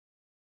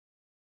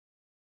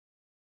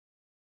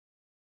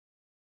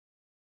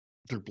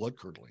blood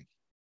curdling.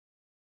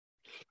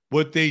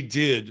 What they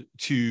did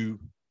to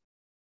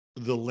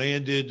the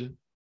landed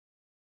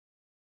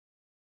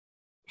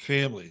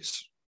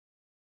families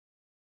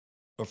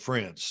of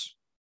France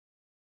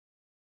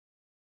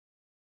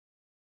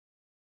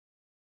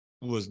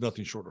was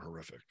nothing short of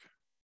horrific.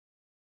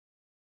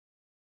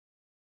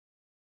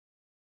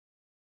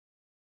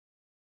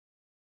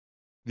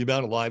 The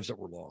amount of lives that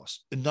were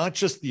lost, and not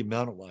just the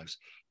amount of lives,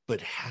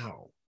 but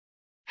how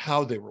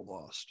they were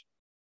lost.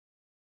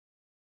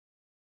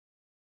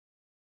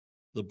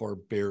 The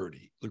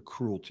barbarity, the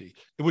cruelty.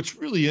 And what's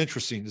really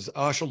interesting is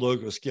Asha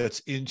Logos gets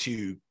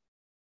into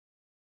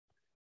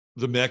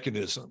the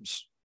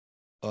mechanisms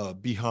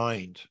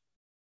behind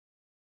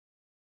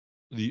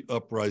the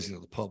uprising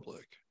of the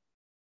public.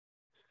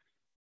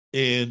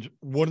 And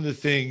one of the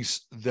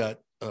things that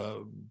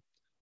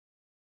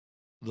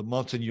the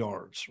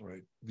Montagnards,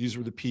 right? These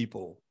were the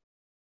people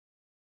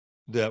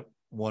that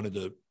wanted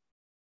to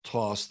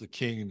toss the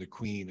king and the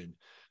queen and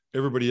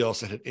everybody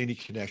else that had any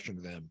connection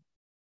to them,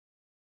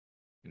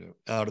 you know,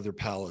 out of their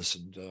palace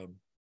and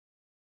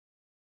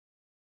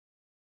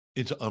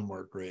into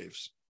unmarked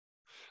graves.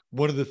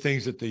 One of the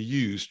things that they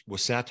used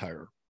was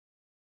satire,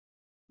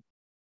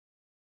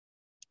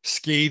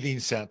 scathing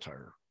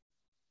satire,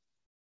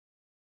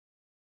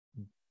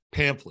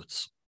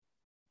 pamphlets,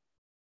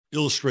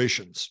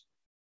 illustrations,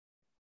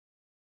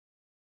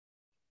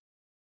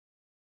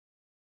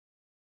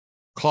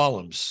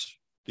 columns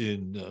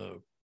in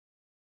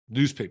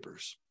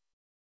newspapers.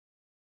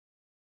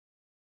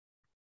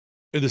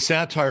 And the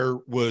satire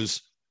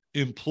was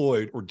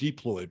employed, or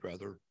deployed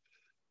rather,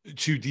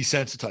 to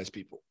desensitize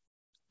people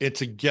and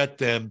to get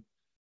them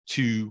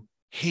to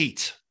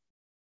hate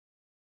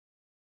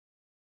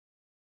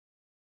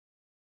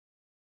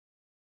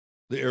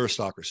the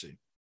aristocracy.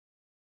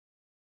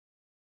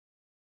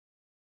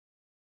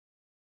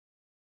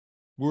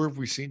 Where have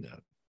we seen that?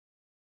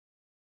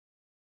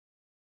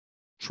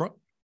 Trump.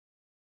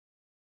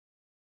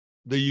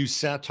 They use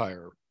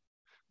satire,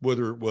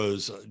 whether it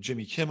was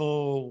Jimmy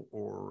Kimmel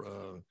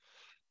or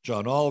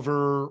John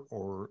Oliver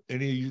or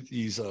any of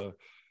these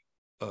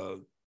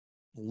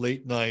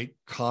late night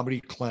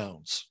comedy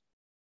clowns.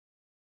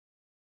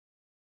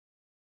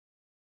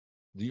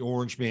 The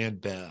Orange Man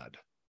bad.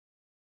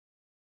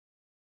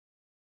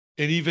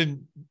 And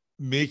even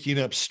making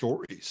up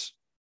stories.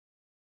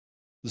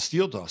 The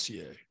Steele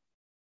dossier.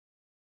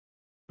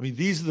 I mean,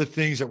 these are the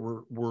things that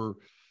were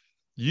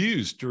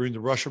used during the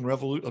Russian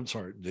Revolution. I'm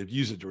sorry, they've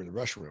used it during the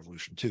Russian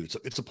Revolution too.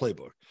 It's a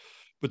playbook,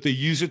 but they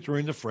use it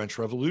during the French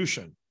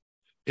Revolution,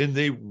 and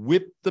they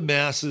whip the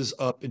masses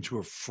up into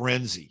a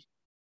frenzy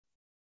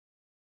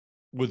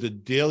with a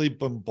daily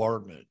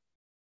bombardment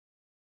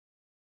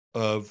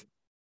of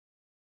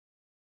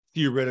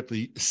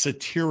theoretically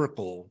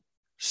satirical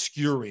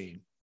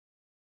skewering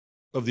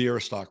of the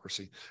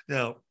aristocracy.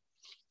 Now,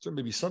 so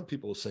maybe some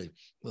people will say,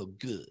 well,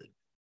 good.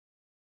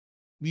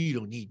 We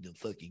don't need no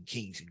fucking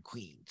kings and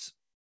queens,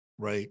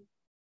 right?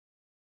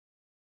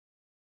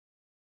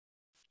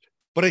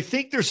 But I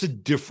think there's a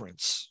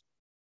difference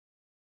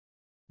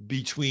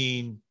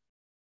between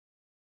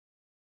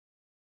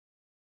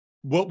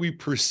what we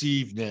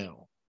perceive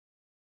now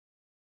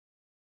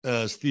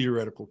as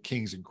theoretical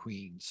kings and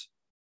queens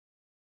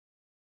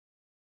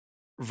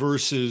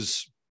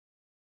versus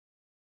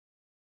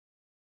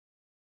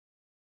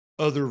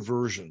other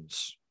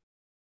versions.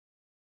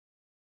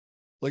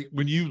 Like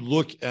when you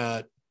look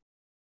at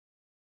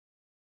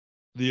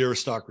the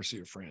aristocracy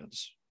of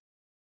France,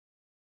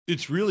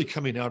 it's really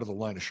coming out of the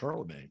line of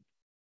Charlemagne,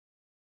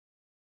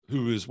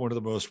 who is one of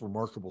the most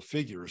remarkable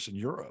figures in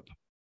Europe.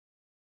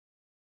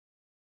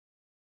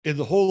 And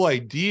the whole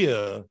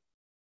idea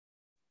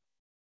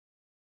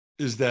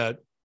is that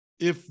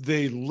if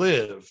they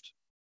lived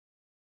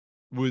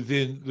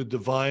within the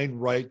divine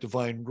right,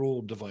 divine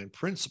rule, divine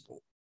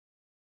principle,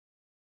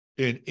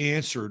 and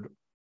answered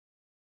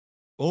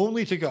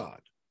only to God,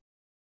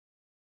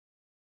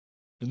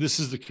 and this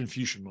is the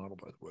Confucian model,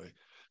 by the way,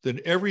 then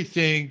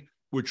everything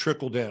would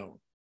trickle down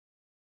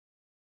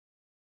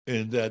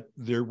and that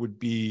there would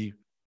be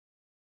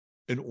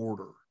an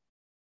order,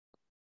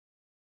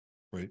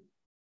 right?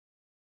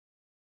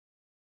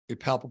 A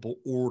palpable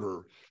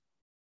order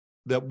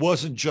that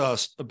wasn't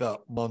just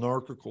about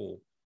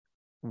monarchical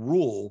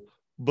rule,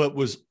 but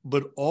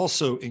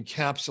also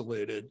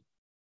encapsulated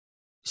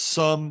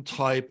some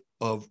type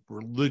of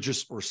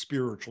religious or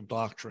spiritual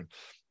doctrine.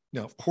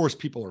 Now, of course,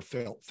 people are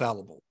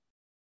fallible.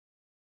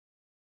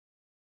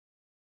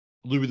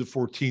 Louis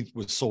XIV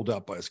was sold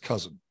out by his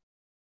cousin,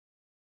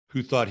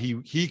 who thought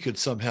he could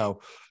somehow,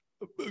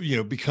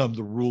 become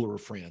the ruler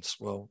of France.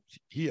 Well,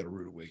 he had a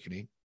rude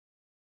awakening.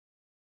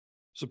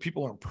 So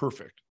people aren't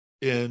perfect,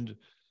 and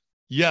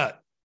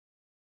yet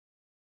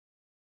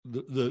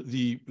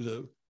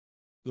the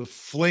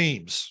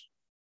flames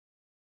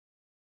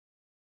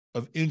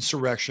of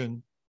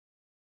insurrection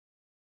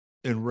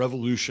and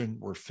revolution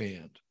were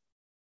fanned,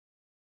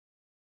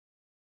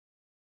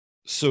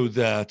 so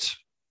that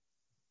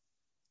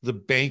the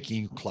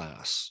banking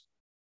class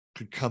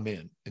could come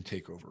in and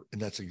take over.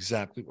 And that's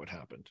exactly what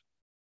happened.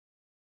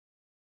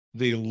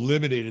 They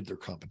eliminated their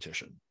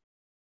competition.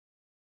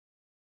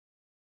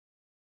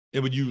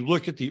 And when you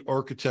look at the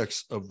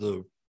architects of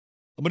I'm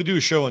going to do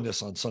a show on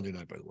this on Sunday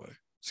night, by the way.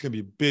 It's going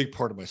to be a big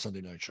part of my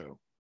Sunday night show.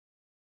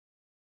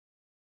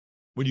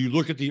 When you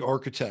look at the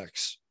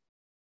architects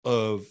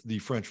of the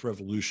French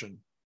Revolution,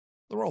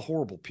 they're all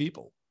horrible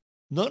people.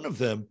 None of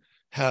them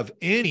have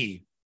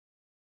any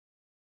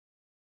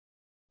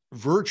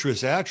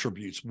virtuous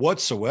attributes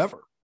whatsoever.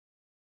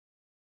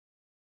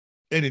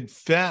 And in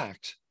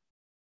fact,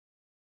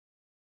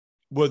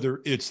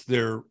 whether it's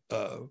their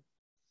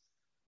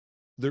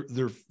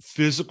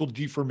physical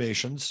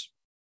deformations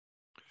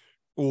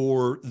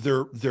or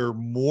their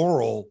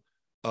moral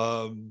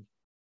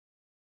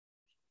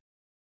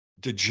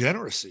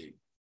degeneracy,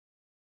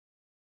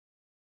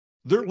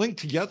 they're linked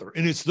together.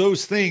 And it's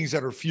those things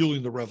that are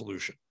fueling the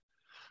revolution.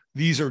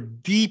 These are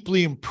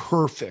deeply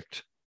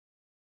imperfect,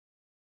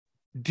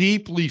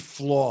 deeply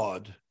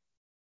flawed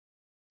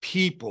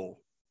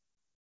people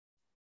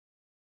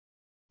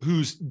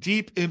whose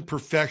deep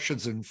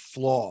imperfections and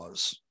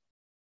flaws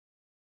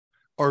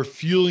are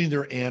fueling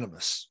their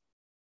animus.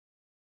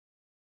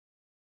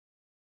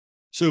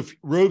 So if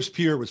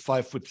Robespierre was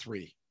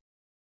 5'3",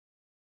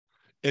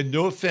 and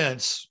no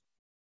offense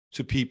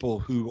to people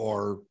who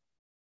are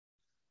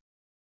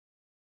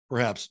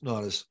perhaps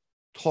not as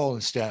tall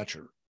in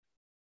stature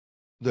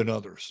than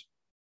others,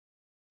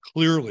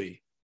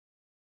 clearly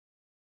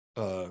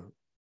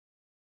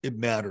it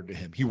mattered to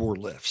him. He wore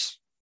lifts.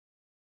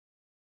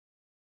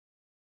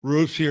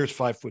 Robespierre is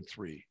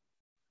 5'3".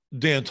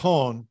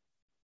 Danton,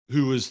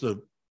 who was the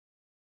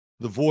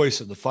voice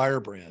of the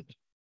firebrand,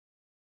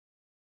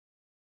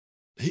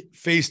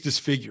 face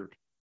disfigured,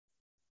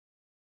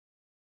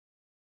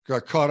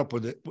 got caught up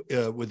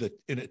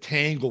in a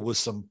tangle with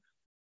some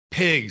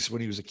pigs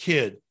when he was a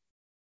kid.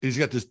 He's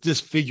got this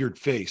disfigured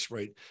face,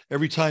 right?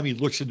 Every time he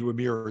looks into a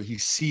mirror, he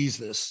sees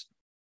this,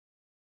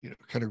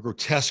 kind of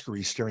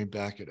grotesquerie staring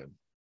back at him.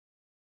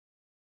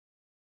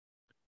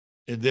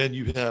 And then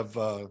you have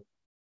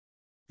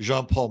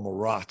Jean-Paul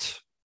Marat,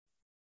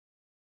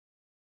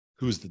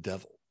 who is the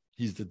devil.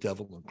 He's the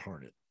devil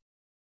incarnate.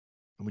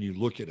 And when you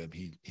look at him,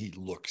 he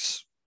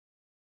looks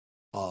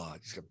odd.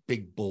 He's got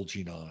big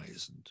bulging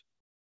eyes, and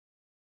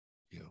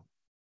you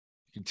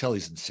can tell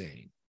he's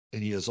insane.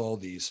 And he has all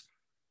these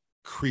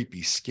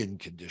creepy skin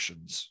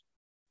conditions.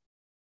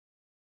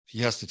 He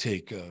has to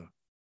take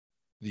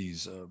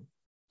these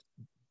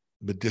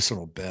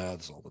medicinal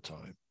baths all the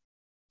time.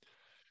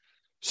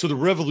 So the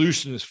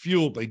revolution is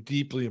fueled by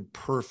deeply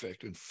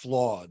imperfect and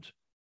flawed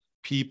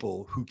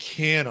people who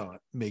cannot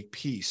make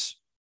peace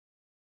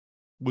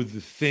with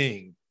the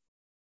thing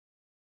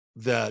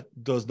that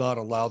does not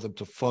allow them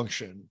to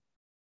function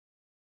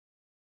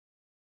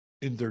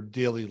in their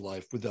daily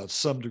life without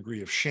some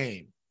degree of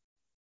shame.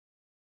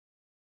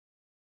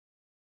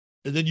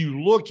 And then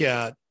you look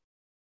at,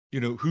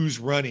 who's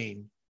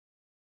running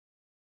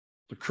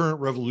the current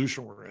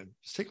revolution we're in.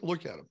 Just take a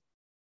look at them.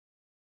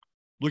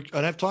 Look,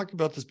 and I've talked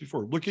about this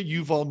before. Look at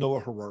Yuval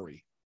Noah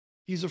Harari.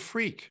 He's a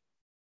freak.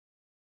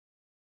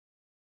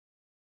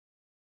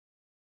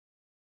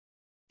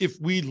 If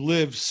we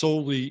lived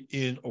solely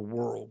in a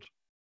world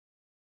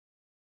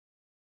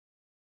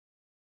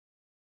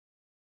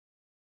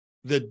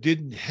that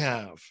didn't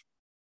have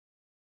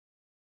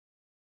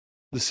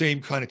the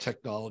same kind of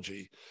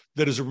technology,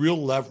 that is a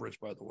real leverage,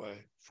 by the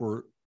way,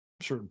 for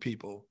certain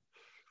people.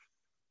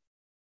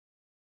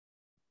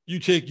 You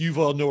take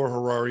Yuval Noah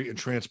Harari and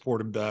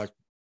transport him back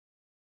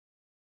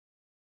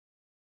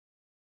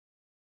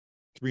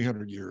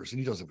 300 years, and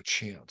he doesn't have a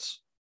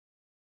chance.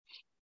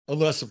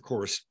 Unless, of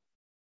course,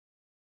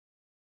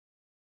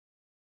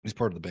 he's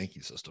part of the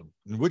banking system,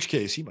 in which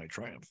case he might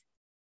triumph.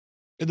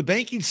 And the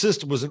banking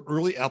system was an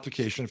early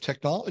application of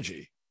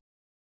technology.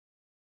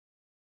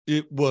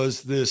 It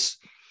was this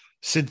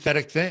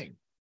synthetic thing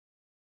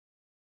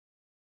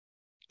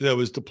that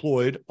was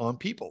deployed on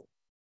people.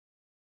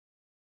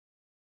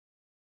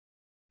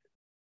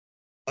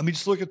 I mean,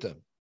 just look at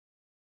them.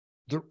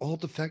 They're all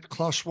defective.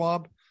 Klaus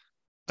Schwab,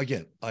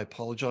 again, I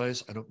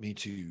apologize. I don't mean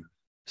to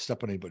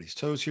step on anybody's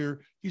toes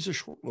here. He's a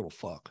short little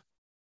fuck.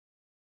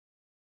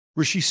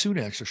 Rishi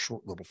Sunak's a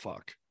short little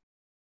fuck.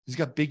 He's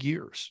got big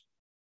ears.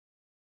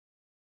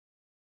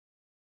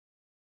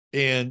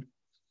 And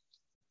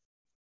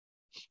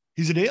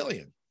he's an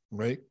alien,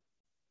 right?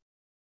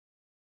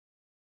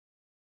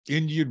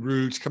 Indian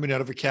roots, coming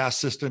out of a caste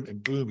system,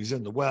 and boom, he's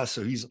in the West.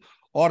 So he's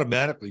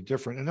automatically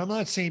different. And I'm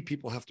not saying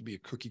people have to be a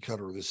cookie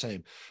cutter or the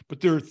same, but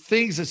there are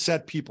things that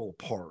set people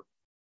apart.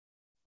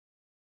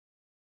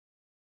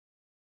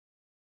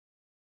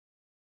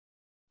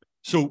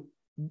 So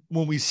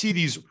when we see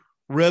these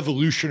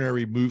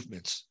revolutionary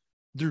movements,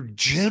 they're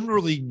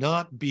generally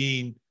not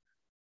being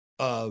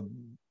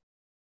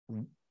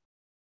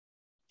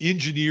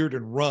engineered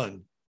and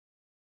run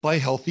by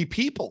healthy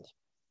people.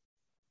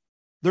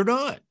 They're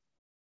not.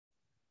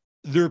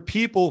 There are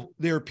people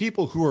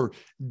who are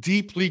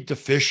deeply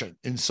deficient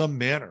in some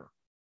manner.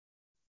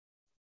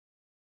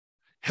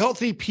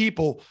 Healthy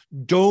people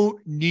don't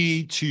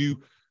need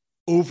to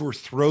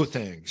overthrow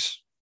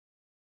things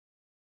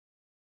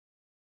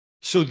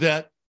so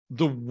that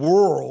the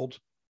world,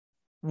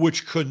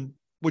 which could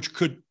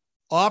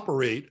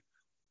operate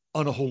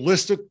on a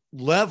holistic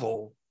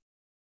level,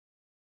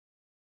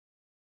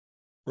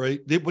 right?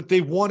 What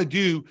they want to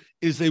do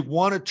is they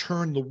want to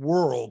turn the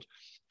world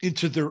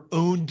into their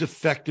own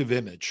defective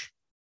image.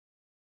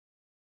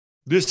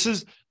 This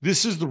is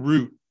the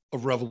root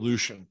of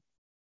revolution.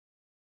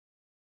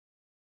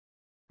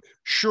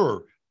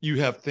 Sure, you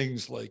have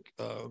things like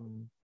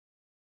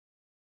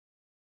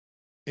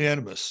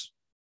animus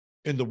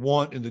and the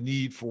want and the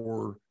need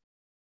for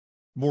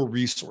more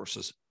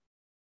resources.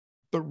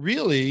 But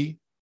really,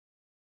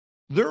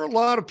 there are a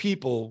lot of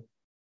people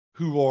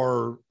who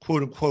are,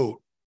 quote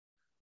unquote,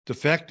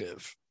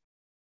 defective,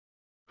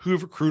 who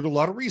have accrued a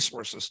lot of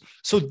resources.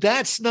 So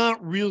that's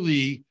not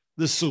really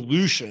the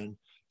solution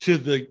to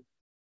the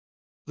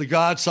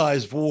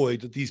God-sized void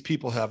that these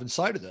people have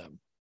inside of them.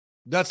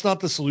 That's not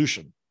the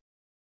solution.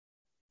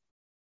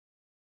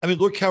 I mean,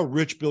 look how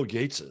rich Bill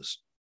Gates is.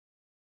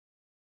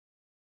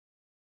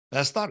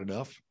 That's not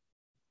enough.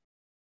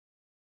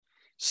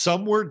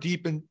 Somewhere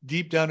deep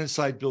down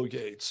inside Bill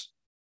Gates,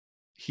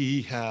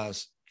 he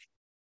has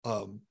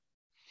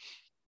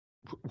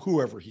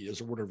whoever he is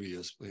or whatever he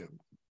is.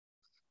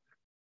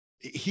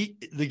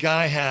 The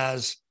guy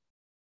has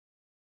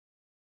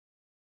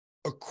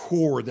a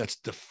core that's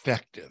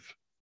defective.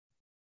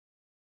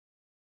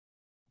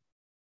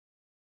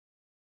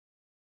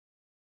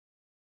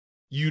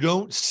 You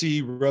don't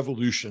see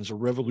revolutions or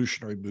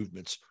revolutionary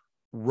movements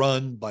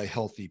run by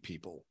healthy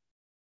people.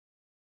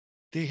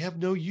 They have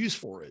no use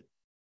for it.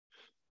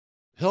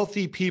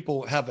 Healthy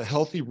people have a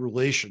healthy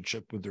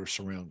relationship with their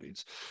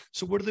surroundings.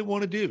 So what do they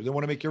want to do? They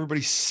want to make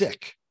everybody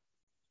sick.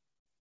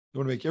 They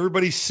want to make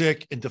everybody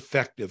sick and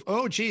defective.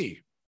 Oh,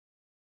 gee,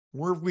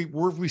 where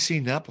have we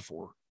seen that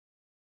before?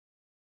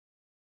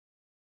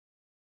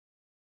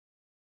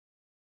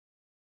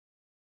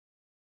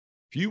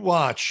 If you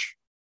watch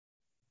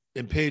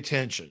and pay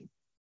attention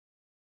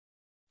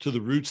to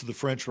the roots of the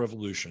French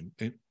Revolution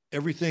and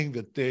everything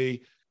that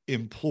they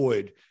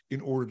employed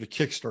in order to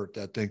kickstart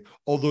that thing,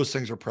 all those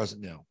things are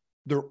present now.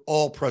 They're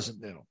all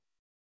present now.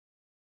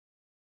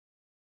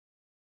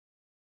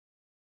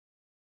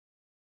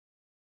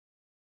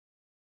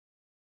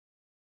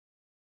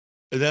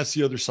 And that's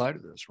the other side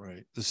of this,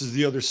 right? This is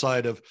the other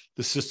side of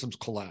the system's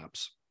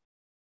collapse.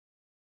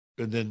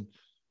 And then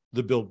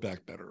the build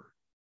back better.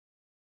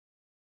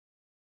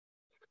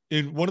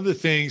 And one of the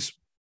things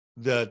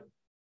that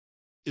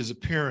is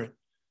apparent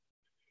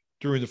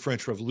during the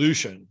French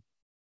Revolution,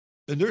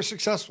 and they're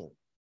successful.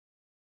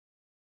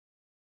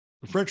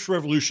 The French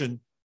Revolution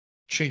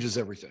changes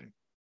everything.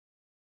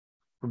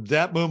 From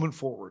that moment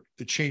forward,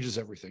 it changes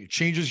everything. It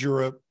changes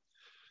Europe.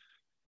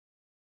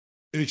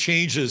 And it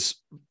changes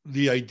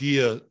the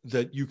idea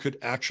that you could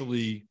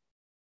actually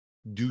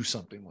do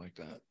something like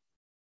that.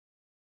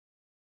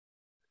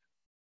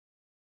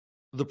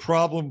 The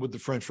problem with the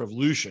French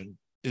Revolution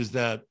is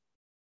that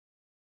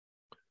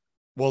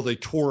while they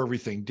tore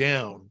everything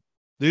down,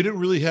 they didn't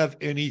really have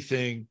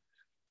anything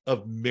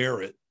of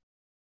merit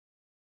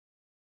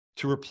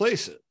to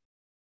replace it.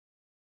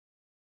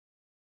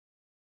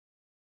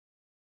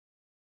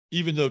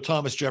 Even though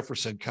Thomas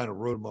Jefferson kind of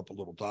wrote him up a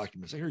little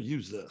document, say, here,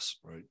 use this,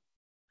 right?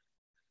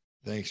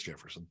 Thanks,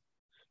 Jefferson.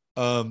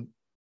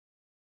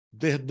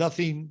 They had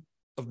nothing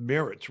of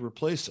merit to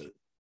replace it.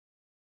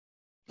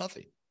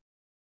 Nothing.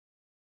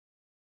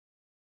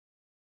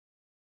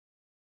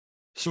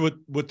 So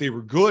what they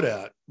were good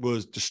at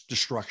was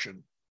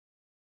destruction.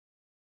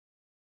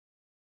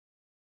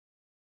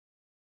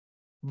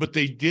 But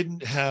they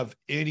didn't have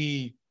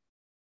any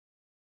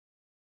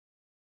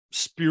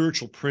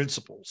spiritual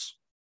principles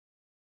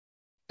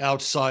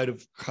outside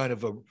of kind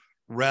of a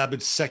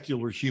rabid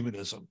secular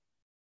humanism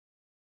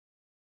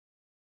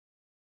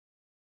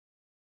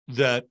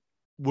that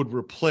would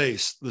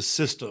replace the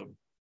system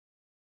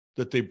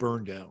that they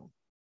burned down.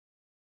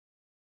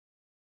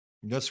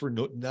 And that's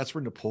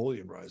where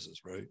Napoleon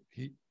rises, right?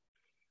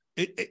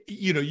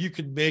 You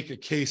could make a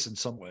case in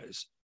some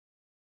ways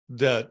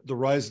that the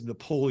rise of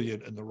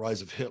Napoleon and the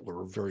rise of Hitler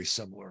are very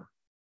similar.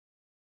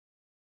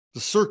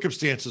 The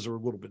circumstances are a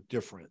little bit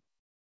different,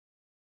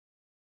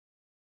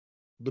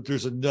 but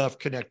there's enough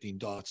connecting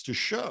dots to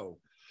show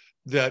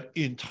that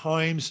in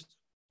times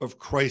of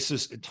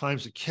crisis, in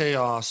times of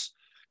chaos,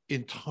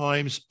 in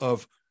times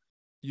of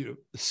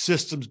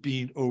systems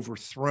being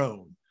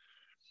overthrown,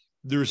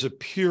 there's a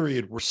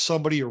period where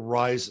somebody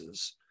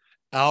arises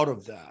out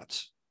of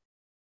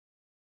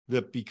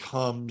that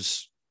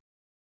becomes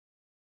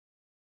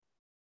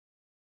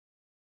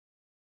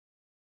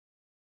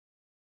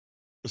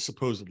a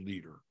supposed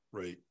leader,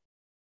 right?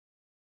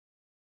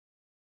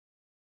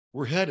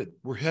 We're headed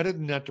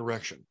in that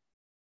direction.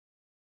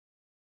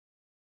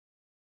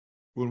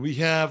 When we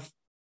have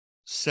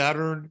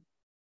Saturn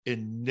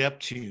and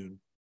Neptune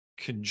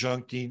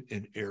conjuncting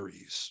in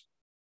Aries,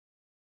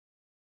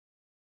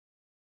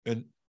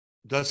 and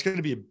that's going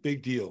to be a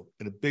big deal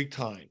and a big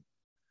time.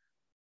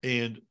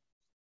 And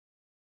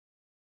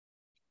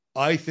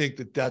I think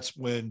that that's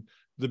when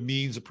the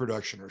means of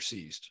production are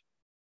seized.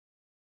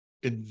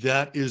 And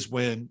that is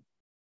when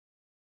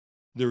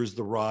there is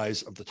the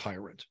rise of the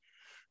tyrant,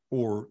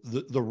 or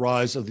the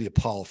rise of the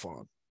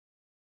Apollyon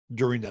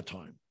during that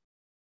time.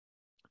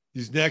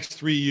 These next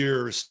 3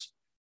 years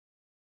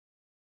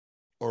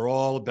are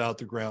all about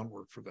the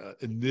groundwork for that.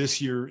 And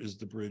this year is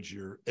the bridge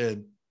year.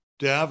 And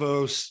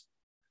Davos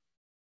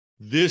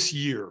this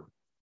year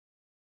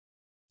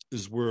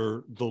is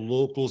where the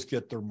locals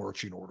get their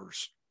marching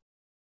orders.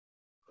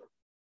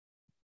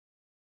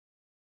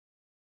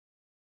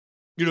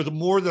 The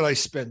more that I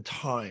spend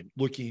time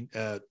looking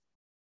at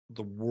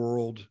the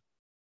world,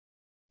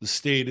 the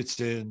state it's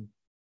in,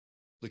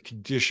 the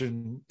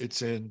condition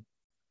it's in,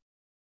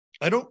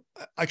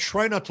 I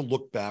try not to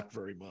look back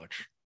very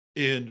much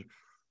and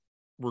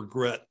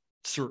regret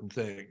certain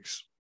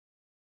things.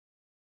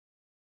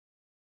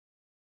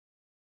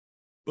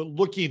 But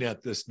looking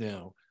at this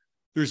now,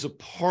 there's a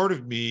part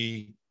of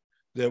me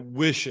that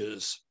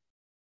wishes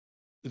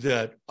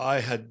that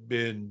I had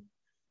been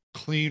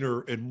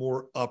cleaner and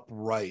more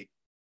upright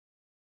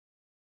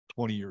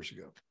 20 years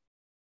ago.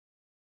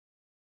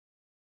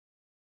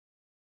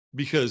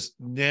 Because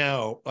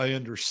now I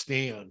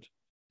understand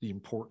the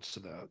importance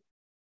of that.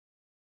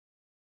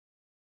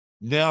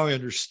 Now I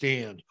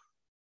understand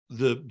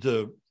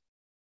it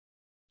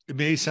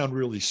may sound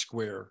really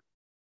square,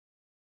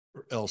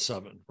 or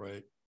L7,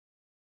 right?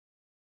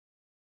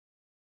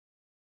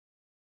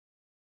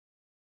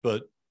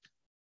 But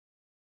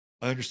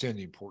I understand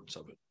the importance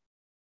of it.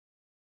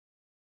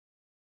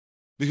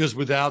 Because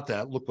without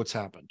that, look what's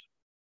happened.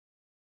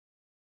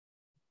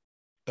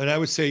 And I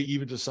would say,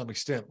 even to some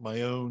extent,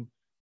 my own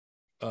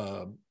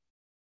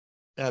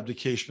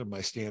abdication of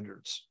my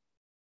standards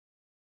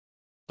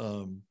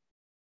has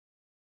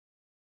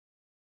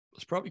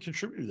probably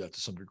contributed to that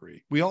to some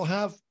degree. We all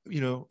have,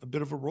 a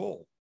bit of a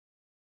role.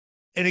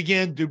 And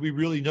again, did we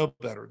really know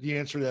better? The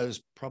answer to that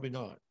is probably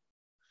not.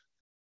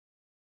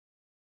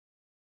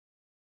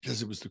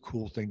 Because it was the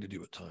cool thing to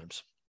do at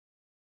times.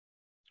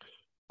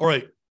 All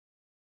right.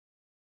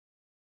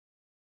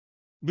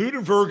 Moon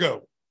and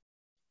Virgo.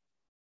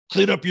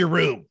 Clean up your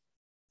room.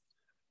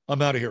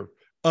 I'm out of here.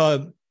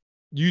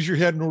 Use your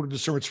head in order to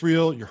discern what's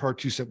real. Your heart,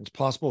 2 seconds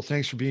possible.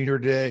 Thanks for being here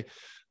today.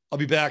 I'll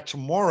be back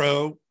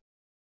tomorrow.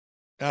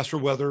 Astro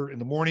Weather in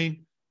the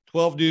morning,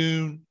 12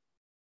 noon,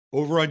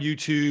 over on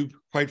YouTube.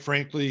 Quite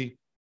frankly,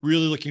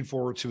 really looking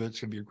forward to it. It's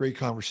going to be a great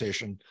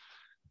conversation.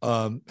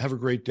 Have a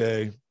great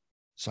day.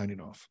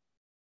 Signing off.